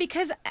 Well, yeah,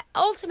 because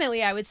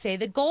ultimately I would say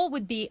the goal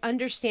would be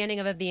understanding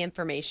of the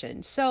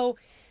information. So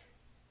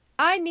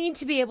I need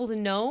to be able to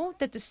know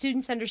that the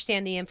students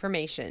understand the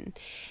information.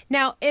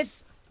 Now,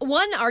 if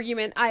one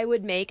argument I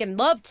would make and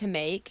love to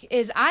make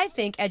is I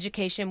think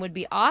education would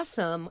be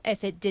awesome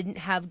if it didn't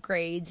have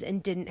grades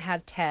and didn't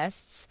have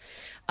tests.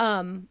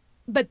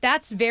 but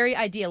that's very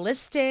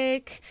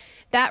idealistic.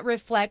 That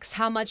reflects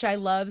how much I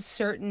love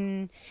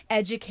certain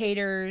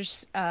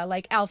educators,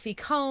 like Alfie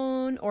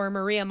Kohn or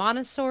Maria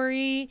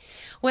Montessori.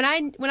 When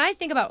I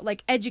think about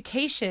like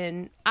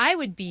education, I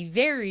would be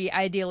very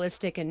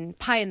idealistic and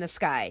pie in the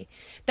sky.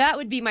 That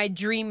would be my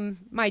dream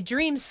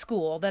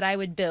school that I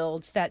would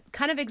build that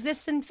kind of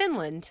exists in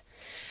Finland.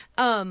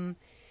 But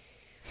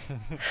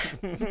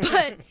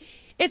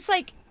it's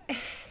like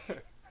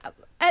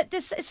at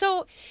this,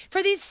 so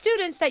for these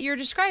students that you're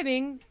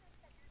describing,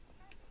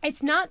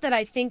 it's not that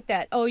I think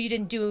that, oh, you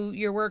didn't do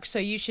your work, so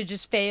you should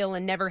just fail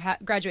and never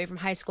graduate from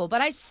high school.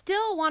 But I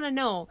still want to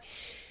know,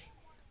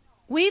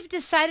 we've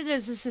decided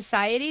as a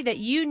society that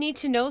you need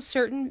to know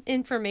certain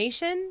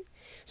information.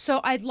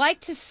 So I'd like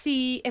to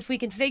see if we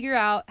can figure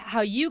out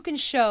how you can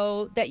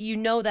show that you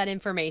know that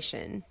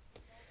information.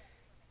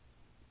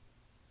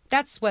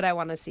 That's what I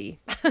want to see.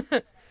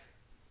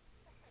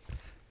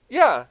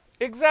 Yeah,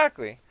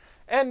 exactly.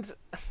 And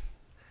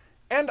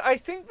I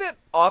think that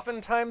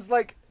oftentimes,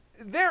 like,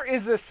 there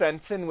is a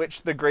sense in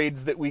which the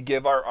grades that we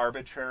give are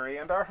arbitrary,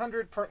 and our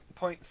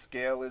 100-point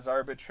scale is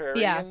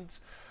arbitrary. Yeah. And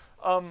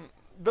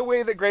the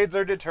way that grades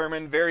are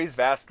determined varies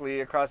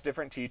vastly across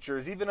different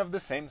teachers, even of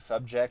the same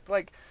subject.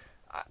 Like,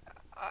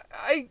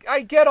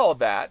 I get all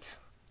that.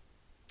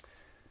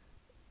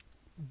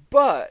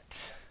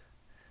 But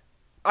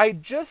I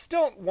just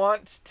don't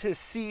want to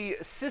see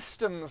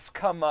systems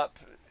come up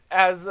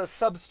as a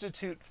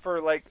substitute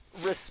for, like,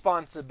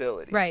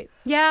 responsibility. Right.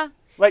 Yeah.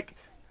 Like,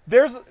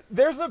 there's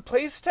a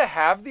place to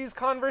have these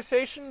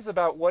conversations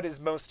about what is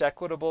most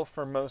equitable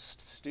for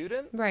most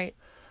students. Right.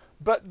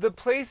 But the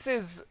place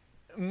is,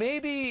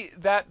 maybe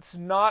that's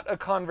not a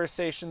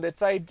conversation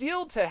that's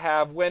ideal to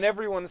have when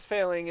everyone's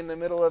failing in the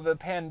middle of a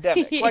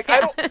pandemic. Yeah. Like,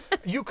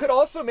 you could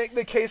also make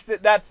the case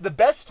that that's the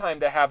best time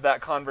to have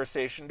that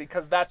conversation,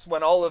 because that's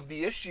when all of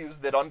the issues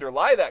that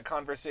underlie that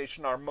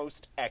conversation are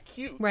most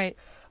acute. Right.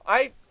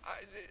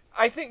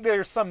 I think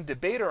there's some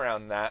debate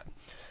around that.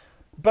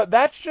 But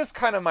that's just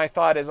kind of my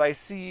thought as I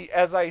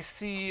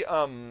see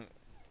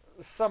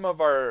some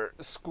of our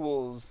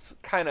schools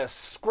kind of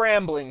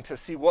scrambling to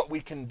see what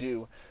we can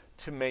do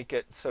to make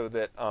it so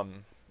that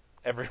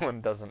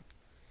everyone doesn't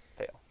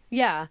fail.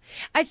 Yeah.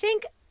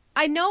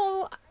 I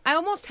know I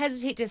almost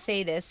hesitate to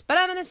say this, but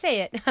I'm going to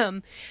say it.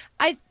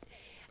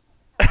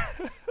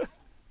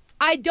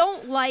 I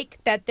don't like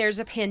that there's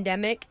a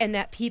pandemic and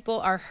that people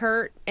are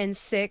hurt and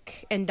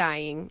sick and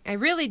dying. I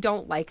really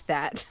don't like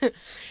that.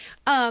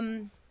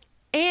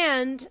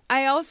 And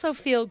I also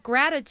feel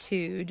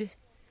gratitude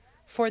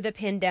for the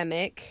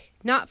pandemic,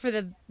 not for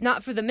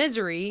the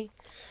misery,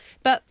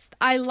 but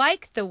I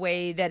like the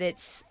way that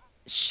it's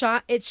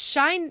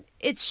shined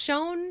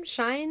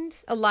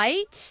a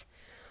light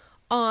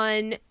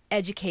on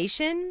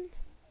education,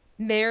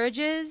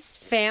 marriages,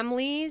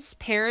 families,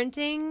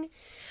 parenting.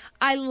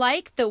 I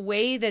like the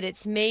way that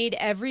it's made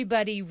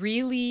everybody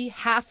really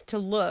have to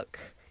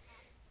look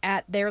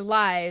at their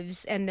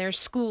lives and their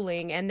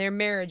schooling and their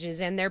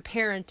marriages and their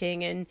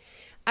parenting. And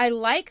I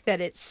like that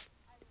it's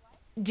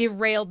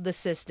derailed the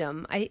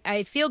system.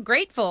 I feel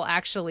grateful,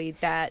 actually,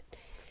 that,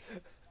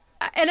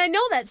 and I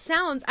know that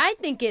sounds, I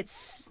think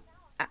it's,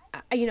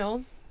 I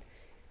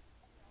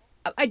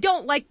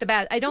don't like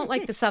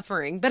the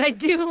suffering, but I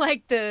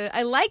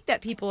like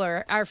that people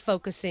are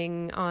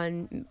focusing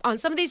on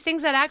some of these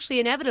things that actually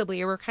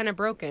inevitably were kind of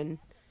broken.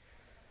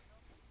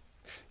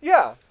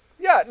 Yeah.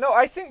 Yeah, no,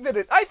 I think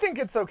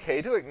it's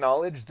okay to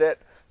acknowledge that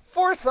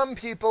for some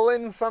people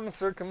in some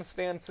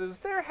circumstances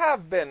there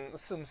have been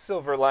some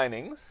silver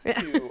linings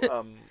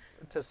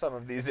to some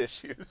of these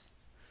issues.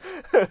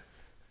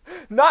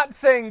 Not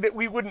saying that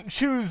we wouldn't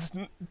choose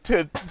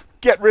to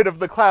get rid of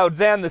the clouds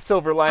and the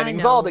silver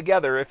linings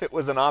altogether if it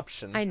was an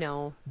option. I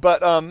know.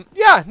 But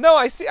yeah, no,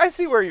 I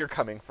see where you're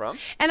coming from.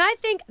 And I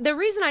think the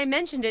reason I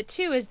mentioned it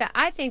too is that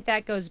I think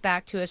that goes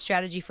back to a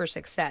strategy for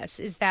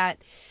success, is that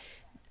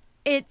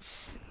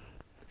it's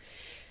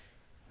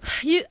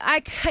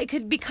I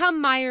could become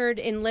mired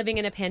in living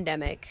in a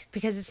pandemic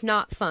because it's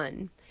not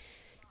fun.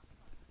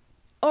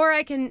 Or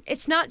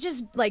it's not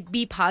just like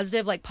be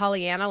positive like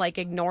Pollyanna, like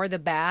ignore the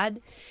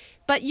bad,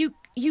 but it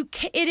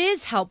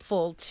is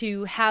helpful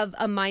to have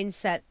a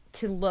mindset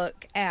to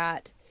look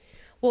at,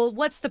 well,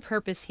 what's the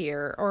purpose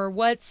here? Or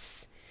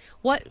what's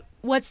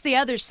the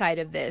other side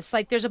of this?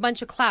 Like, there's a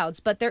bunch of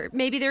clouds, but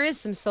maybe there is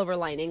some silver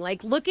lining.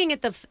 Like, looking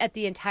at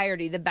the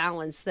entirety, the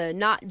balance,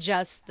 not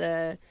just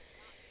the.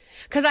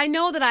 Because I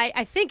know that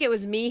I think it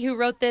was me who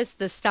wrote this,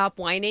 the stop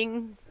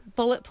whining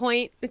bullet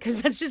point,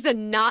 because that's just a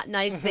not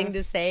nice thing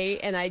to say,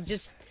 and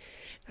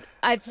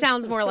it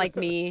sounds more like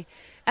me.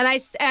 And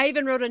I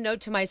even wrote a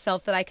note to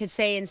myself that I could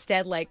say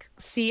instead, like,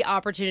 see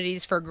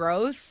opportunities for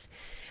growth.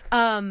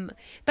 But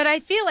I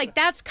feel like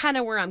that's kind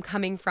of where I'm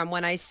coming from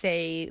when I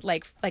say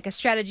like a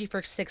strategy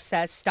for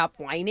success, stop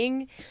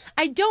whining.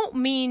 I don't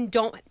mean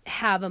don't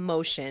have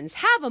emotions.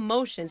 Have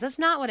emotions. That's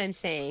not what I'm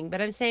saying.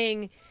 But I'm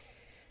saying,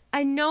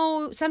 I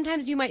know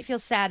sometimes you might feel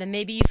sad and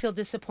maybe you feel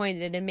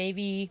disappointed and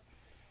maybe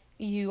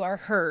you are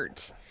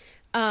hurt.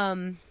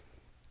 And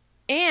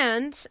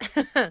And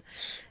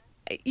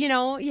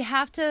you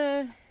have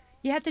to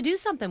do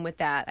something with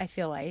that, I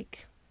feel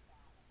like.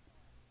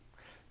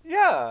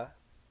 Yeah.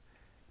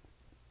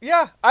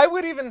 Yeah, I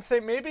would even say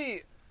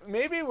maybe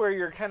where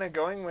you're kind of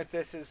going with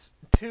this is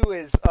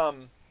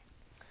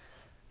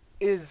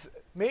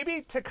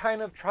maybe to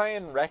kind of try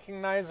and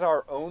recognize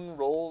our own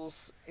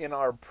roles in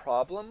our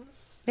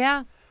problems.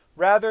 Yeah.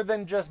 Rather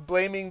than just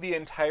blaming the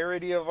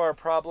entirety of our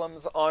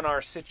problems on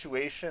our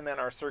situation and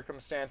our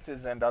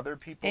circumstances and other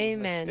people's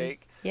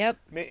mistake. Yep.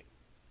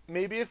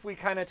 Maybe if we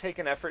kind of take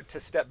an effort to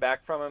step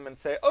back from them and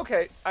say,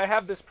 okay, I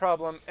have this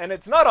problem, and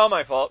it's not all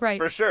my fault, right,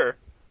 for sure.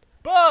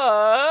 But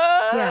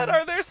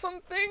are there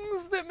some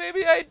things that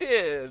maybe I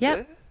did?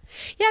 Yep.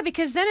 Yeah,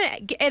 because then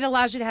it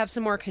allows you to have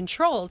some more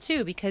control,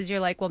 too, because you're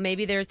like, well,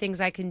 maybe there are things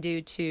I can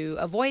do to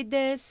avoid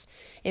this,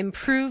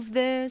 improve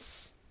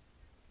this.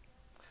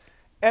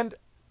 And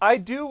I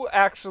do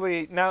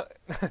actually, now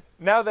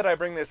that I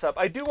bring this up,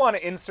 I do want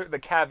to insert the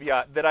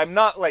caveat that I'm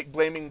not, like,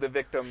 blaming the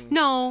victims.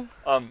 No.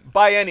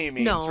 By any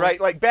means, no.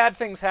 right? Like, bad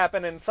things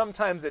happen, and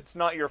sometimes it's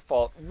not your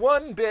fault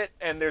one bit,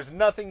 and there's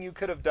nothing you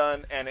could have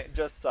done, and it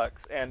just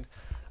sucks. And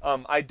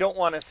I don't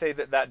want to say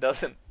that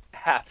doesn't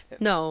happen.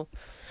 No.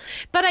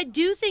 But I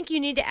do think you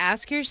need to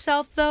ask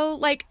yourself, though,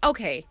 like,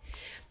 okay,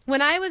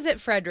 when I was at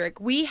Frederick,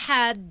 we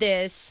had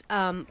this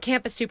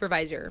campus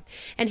supervisor,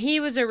 and he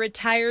was a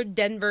retired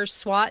Denver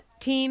SWAT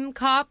team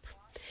cop,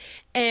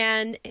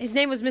 and his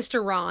name was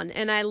Mr. Ron,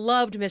 and I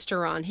loved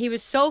Mr. Ron. He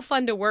was so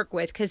fun to work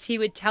with because he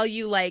would tell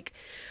you, like,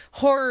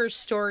 horror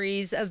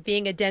stories of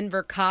being a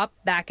Denver cop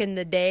back in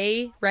the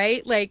day,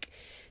 right? Like,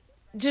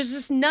 there's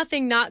just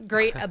nothing not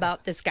great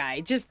about this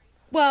guy.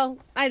 Well,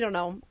 I don't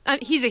know.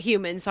 He's a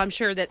human, so I'm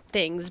sure that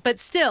things. But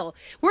still,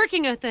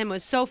 working with him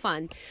was so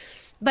fun.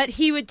 But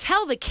he would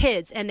tell the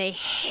kids, and they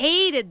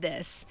hated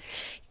this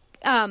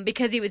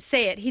because he would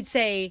say it. He'd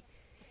say,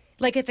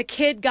 like, if a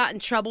kid got in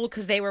trouble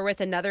because they were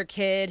with another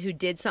kid who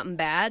did something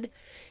bad,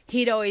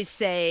 he'd always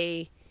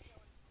say,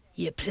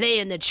 you play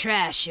in the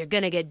trash, you're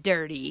going to get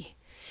dirty.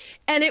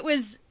 And it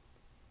was,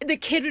 the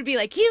kid would be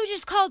like, you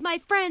just called my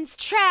friends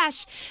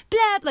trash,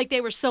 blah, like they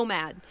were so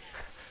mad.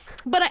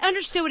 But I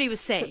understood what he was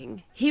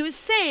saying. He was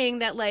saying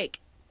that, like,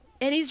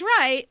 and he's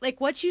right, like,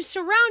 what you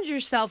surround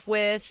yourself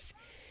with,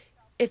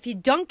 if you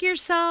dunk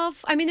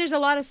yourself, I mean, there's a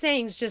lot of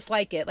sayings just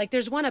like it. Like,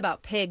 there's one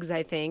about pigs,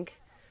 I think.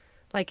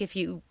 Like, if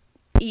you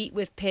eat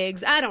with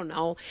pigs, I don't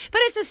know.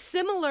 But it's a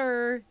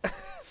similar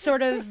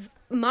sort of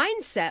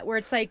mindset where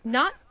it's, like,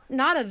 not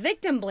a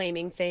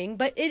victim-blaming thing,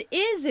 but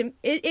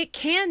it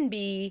can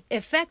be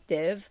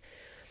effective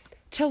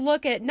to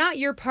look at not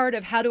your part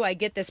of how do I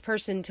get this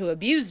person to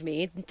abuse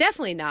me,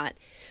 definitely not,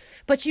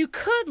 but you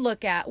could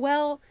look at,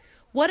 well,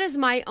 what does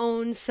my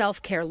own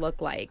self-care look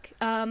like?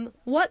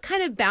 What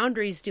kind of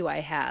boundaries do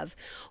I have?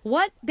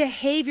 What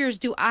behaviors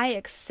do I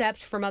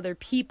accept from other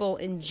people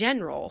in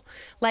general?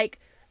 Like,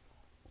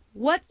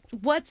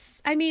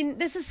 I mean,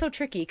 this is so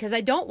tricky because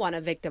I don't want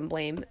to victim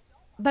blame,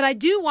 but I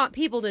do want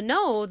people to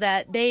know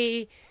that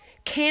they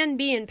can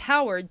be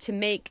empowered to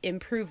make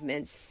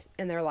improvements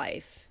in their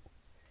life.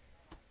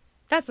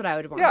 That's what I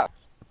would want. Yeah,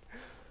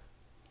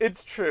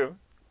 it's true.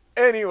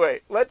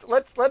 Anyway,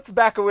 let's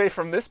back away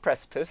from this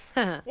precipice.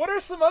 What are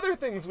some other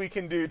things we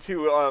can do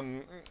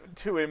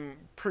to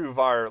improve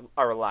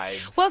our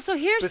lives? Well, so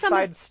here's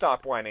besides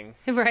stop whining.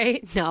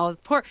 Right? No,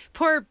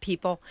 poor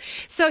people.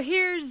 So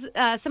here's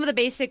some of the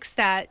basics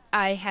that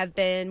I have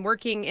been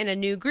working in a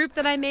new group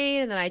that I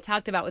made and that I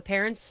talked about with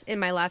parents in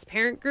my last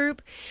parent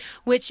group,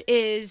 which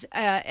is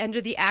under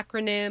the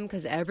acronym,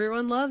 because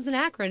everyone loves an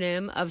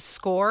acronym, of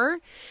SCORE,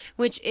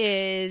 which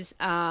is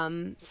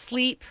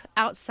sleep,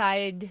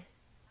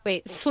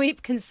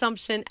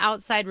 consumption,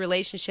 outside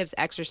relationships,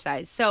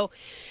 exercise. So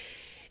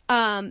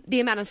the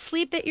amount of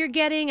sleep that you're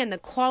getting and the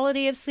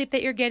quality of sleep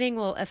that you're getting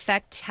will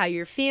affect how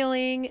you're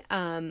feeling.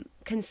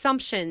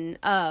 Consumption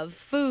of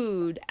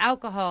food,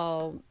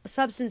 alcohol,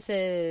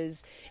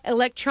 substances,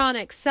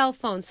 electronics, cell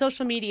phones,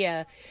 social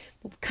media,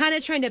 kind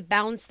of trying to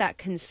balance that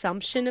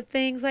consumption of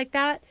things like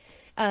that.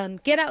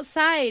 Get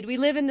outside. We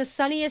live in the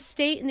sunniest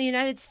state in the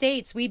United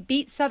States. We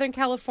beat Southern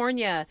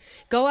California.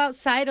 Go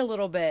outside a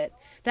little bit.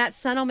 That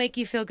sun will make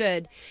you feel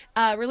good.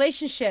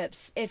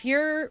 Relationships. If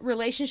your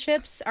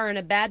relationships are in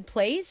a bad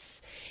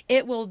place,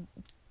 it will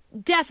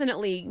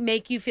definitely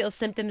make you feel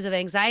symptoms of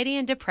anxiety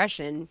and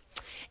depression.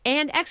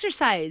 And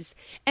exercise.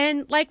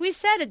 And like we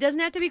said, it doesn't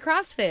have to be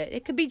CrossFit.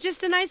 It could be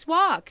just a nice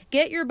walk.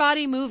 Get your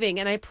body moving,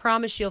 and I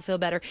promise you'll feel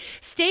better.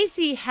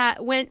 Stacy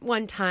went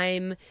one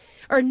time,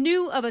 or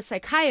knew of a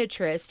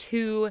psychiatrist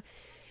who,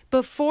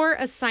 before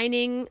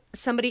assigning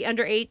somebody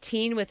under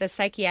 18 with a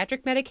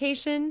psychiatric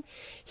medication,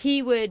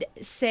 he would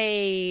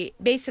say,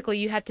 basically,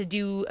 you have to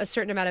do a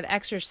certain amount of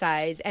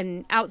exercise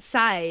and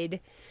outside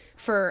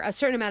for a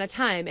certain amount of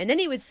time. And then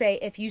he would say,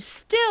 if you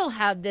still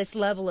have this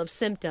level of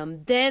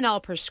symptom, then I'll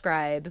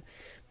prescribe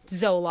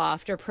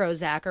Zoloft or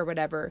Prozac or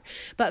whatever.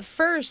 But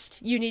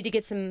first, you need to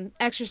get some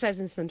exercise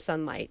and some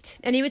sunlight.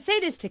 And he would say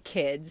this to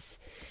kids.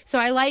 So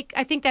I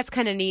think that's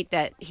kind of neat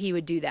that he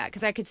would do that,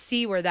 because I could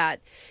see where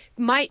that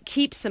might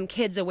keep some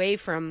kids away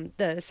from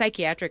the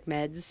psychiatric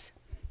meds.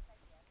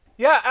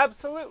 Yeah,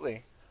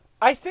 absolutely.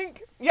 I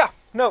think, yeah,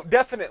 no,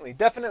 definitely.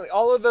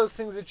 All of those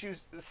things that you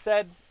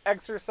said,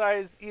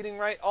 exercise, eating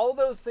right, all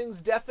those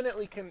things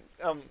definitely can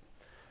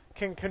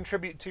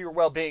contribute to your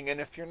well-being.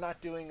 And if you're not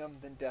doing them,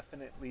 then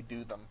definitely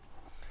do them.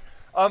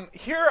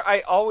 Here,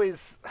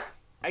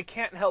 I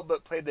can't help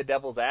but play the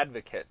devil's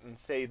advocate and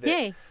say that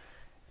Yay.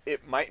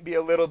 It might be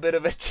a little bit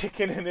of a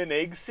chicken and an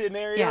egg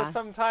scenario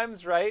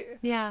sometimes, right?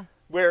 Yeah.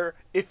 Where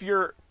if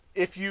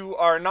you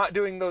are not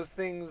doing those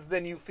things,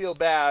 then you feel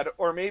bad,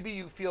 or maybe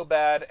you feel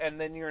bad and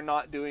then you're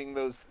not doing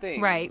those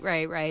things. Right.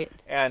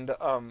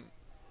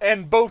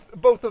 And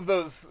both of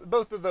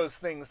those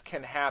things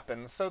can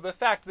happen. So the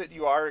fact that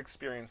you are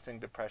experiencing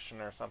depression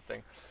or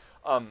something,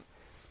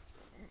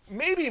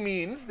 maybe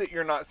means that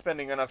you're not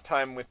spending enough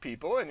time with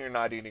people, and you're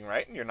not eating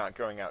right, and you're not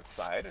going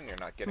outside, and you're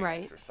not getting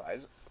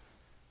exercise.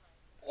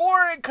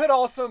 Or it could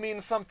also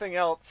mean something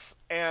else,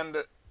 and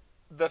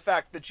the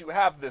fact that you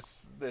have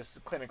this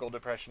clinical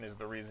depression is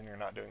the reason you're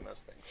not doing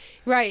those things.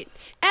 Right.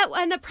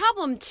 And the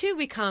problem, too,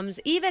 becomes,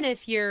 even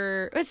if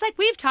it's like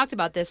we've talked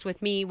about this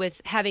with me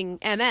with having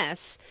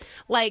MS.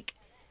 Like,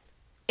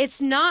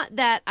 it's not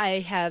that I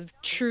have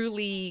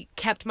truly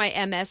kept my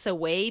MS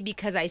away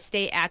because I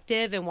stay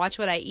active and watch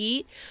what I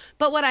eat.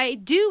 But what I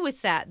do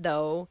with that,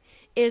 though,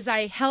 is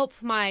I help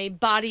my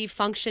body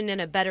function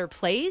in a better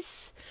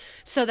place,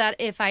 so that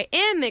if I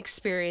am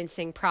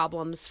experiencing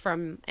problems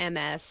from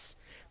MS,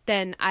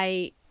 then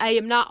I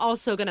am not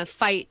also going to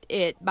fight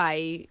it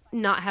by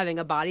not having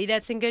a body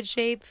that's in good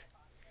shape.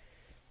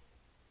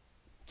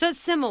 So it's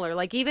similar.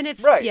 Like, even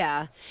if,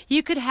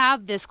 you could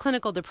have this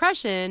clinical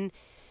depression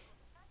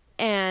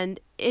and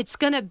it's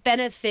going to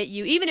benefit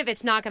you, even if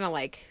it's not going to,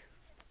 like,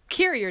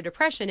 cure your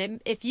depression.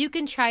 If you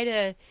can try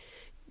to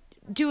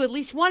do at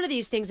least one of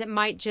these things, it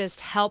might just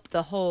help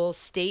the whole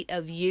state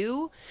of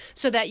you,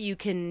 so that you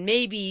can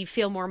maybe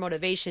feel more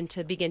motivation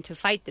to begin to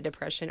fight the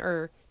depression,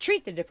 or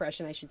treat the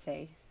depression, I should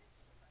say.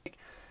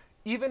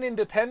 Even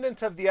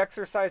independent of the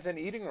exercise and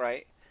eating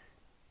right,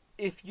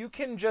 if you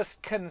can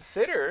just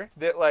consider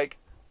that, like,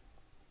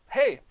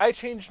 hey, I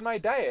changed my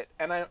diet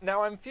and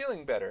now I'm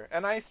feeling better,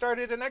 and I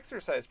started an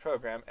exercise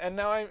program and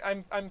now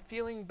I'm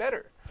feeling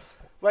better.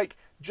 Like,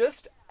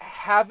 just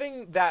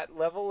having that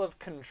level of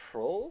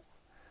control,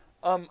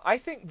 I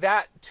think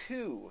that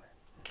too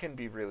can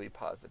be really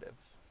positive.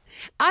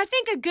 I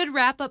think a good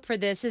wrap up for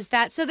this is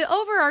that, so the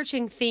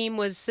overarching theme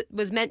was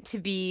meant to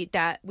be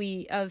that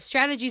of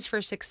strategies for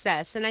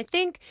success. And I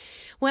think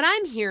what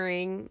I'm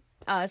hearing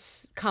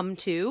us come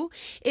to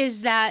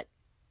is that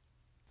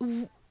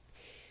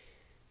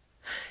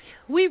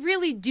we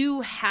really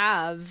do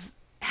have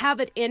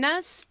it in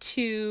us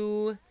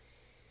to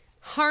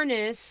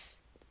harness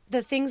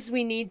the things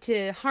we need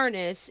to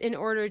harness in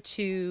order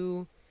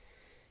to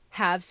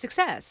have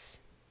success.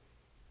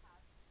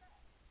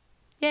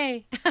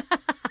 Yay.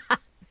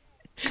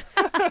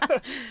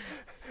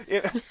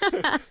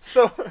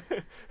 So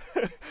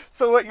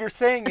what you're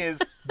saying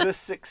is the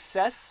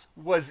success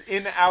was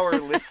in our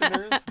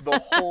listeners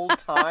the whole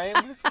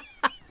time?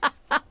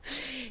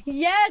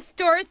 Yes,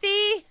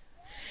 Dorothy.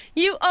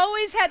 You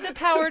always had the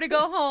power to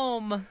go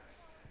home.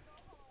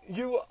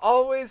 You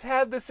always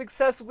had the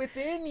success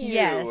within you.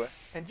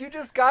 Yes. And you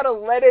just gotta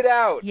let it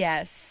out.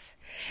 Yes.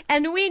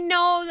 And we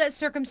know that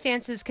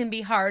circumstances can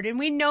be hard, and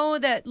we know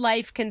that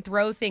life can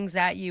throw things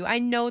at you. I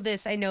know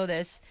this.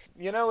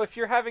 You know, if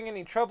you're having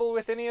any trouble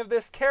with any of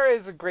this, Kara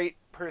is a great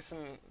person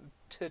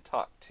to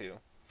talk to.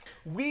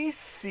 We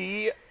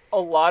see a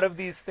lot of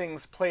these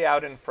things play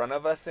out in front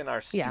of us in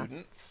our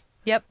students.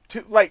 Yep.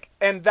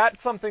 And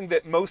that's something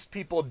that most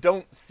people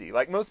don't see.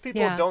 Like, most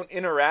people don't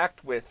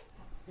interact with,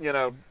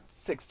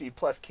 60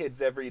 plus kids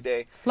every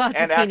day. Lots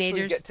of teenagers. And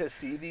actually get to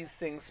see these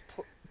things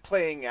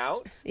playing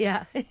out.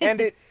 Yeah.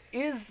 And it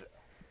is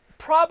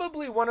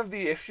probably one of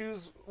the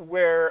issues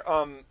where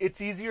it's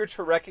easier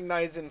to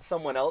recognize in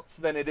someone else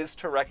than it is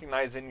to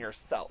recognize in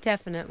yourself.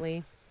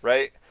 Definitely.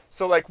 Right?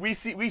 So, like, we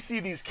see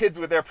these kids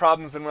with their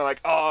problems, and we're like,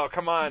 oh,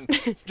 come on,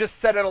 just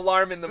set an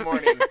alarm in the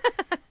morning.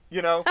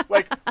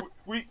 Like,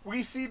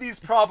 we see these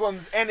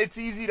problems, and it's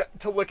easy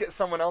to look at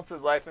someone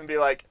else's life and be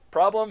like,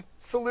 problem,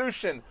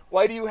 solution.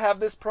 Why do you have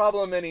this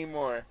problem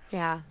anymore?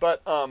 Yeah.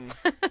 But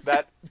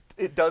that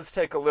it does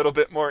take a little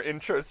bit more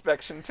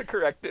introspection to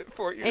correct it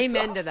for yourself.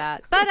 Amen to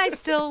that. But I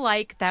still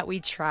like that we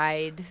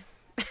tried.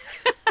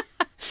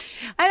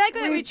 I like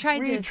that we tried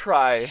to... We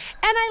try. And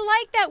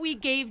I like that we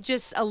gave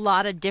just a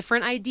lot of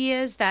different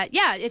ideas that,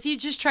 if you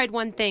just tried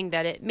one thing,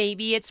 that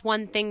maybe it's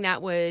one thing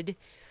that would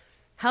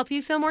help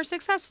you feel more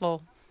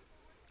successful.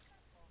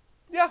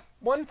 Yeah,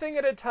 one thing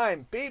at a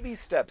time. Baby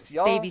steps,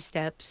 y'all. Baby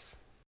steps.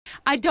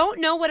 I don't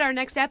know what our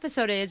next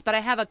episode is, but I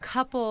have a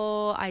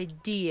couple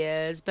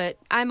ideas. But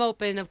I'm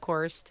open, of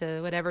course,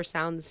 to whatever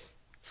sounds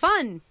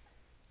fun.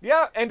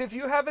 Yeah, and if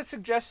you have a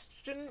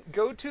suggestion,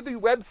 go to the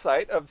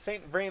website of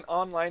St. Vrain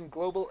Online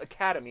Global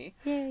Academy,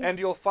 Yay. and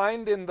you'll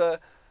find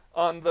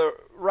on the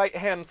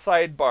right-hand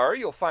sidebar,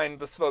 you'll find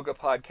the Svoga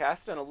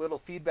podcast and a little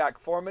feedback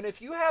form. And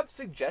if you have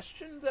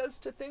suggestions as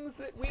to things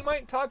that we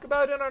might talk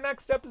about in our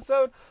next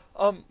episode,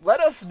 let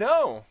us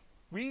know.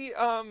 We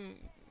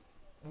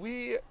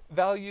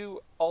value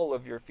all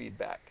of your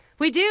feedback.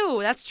 We do.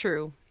 That's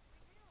true.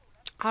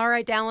 All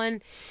right,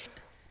 Dallin.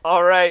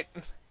 All right.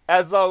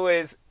 As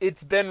always,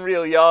 it's been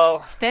real,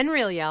 y'all. It's been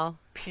real, y'all.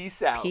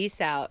 Peace out. Peace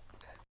out.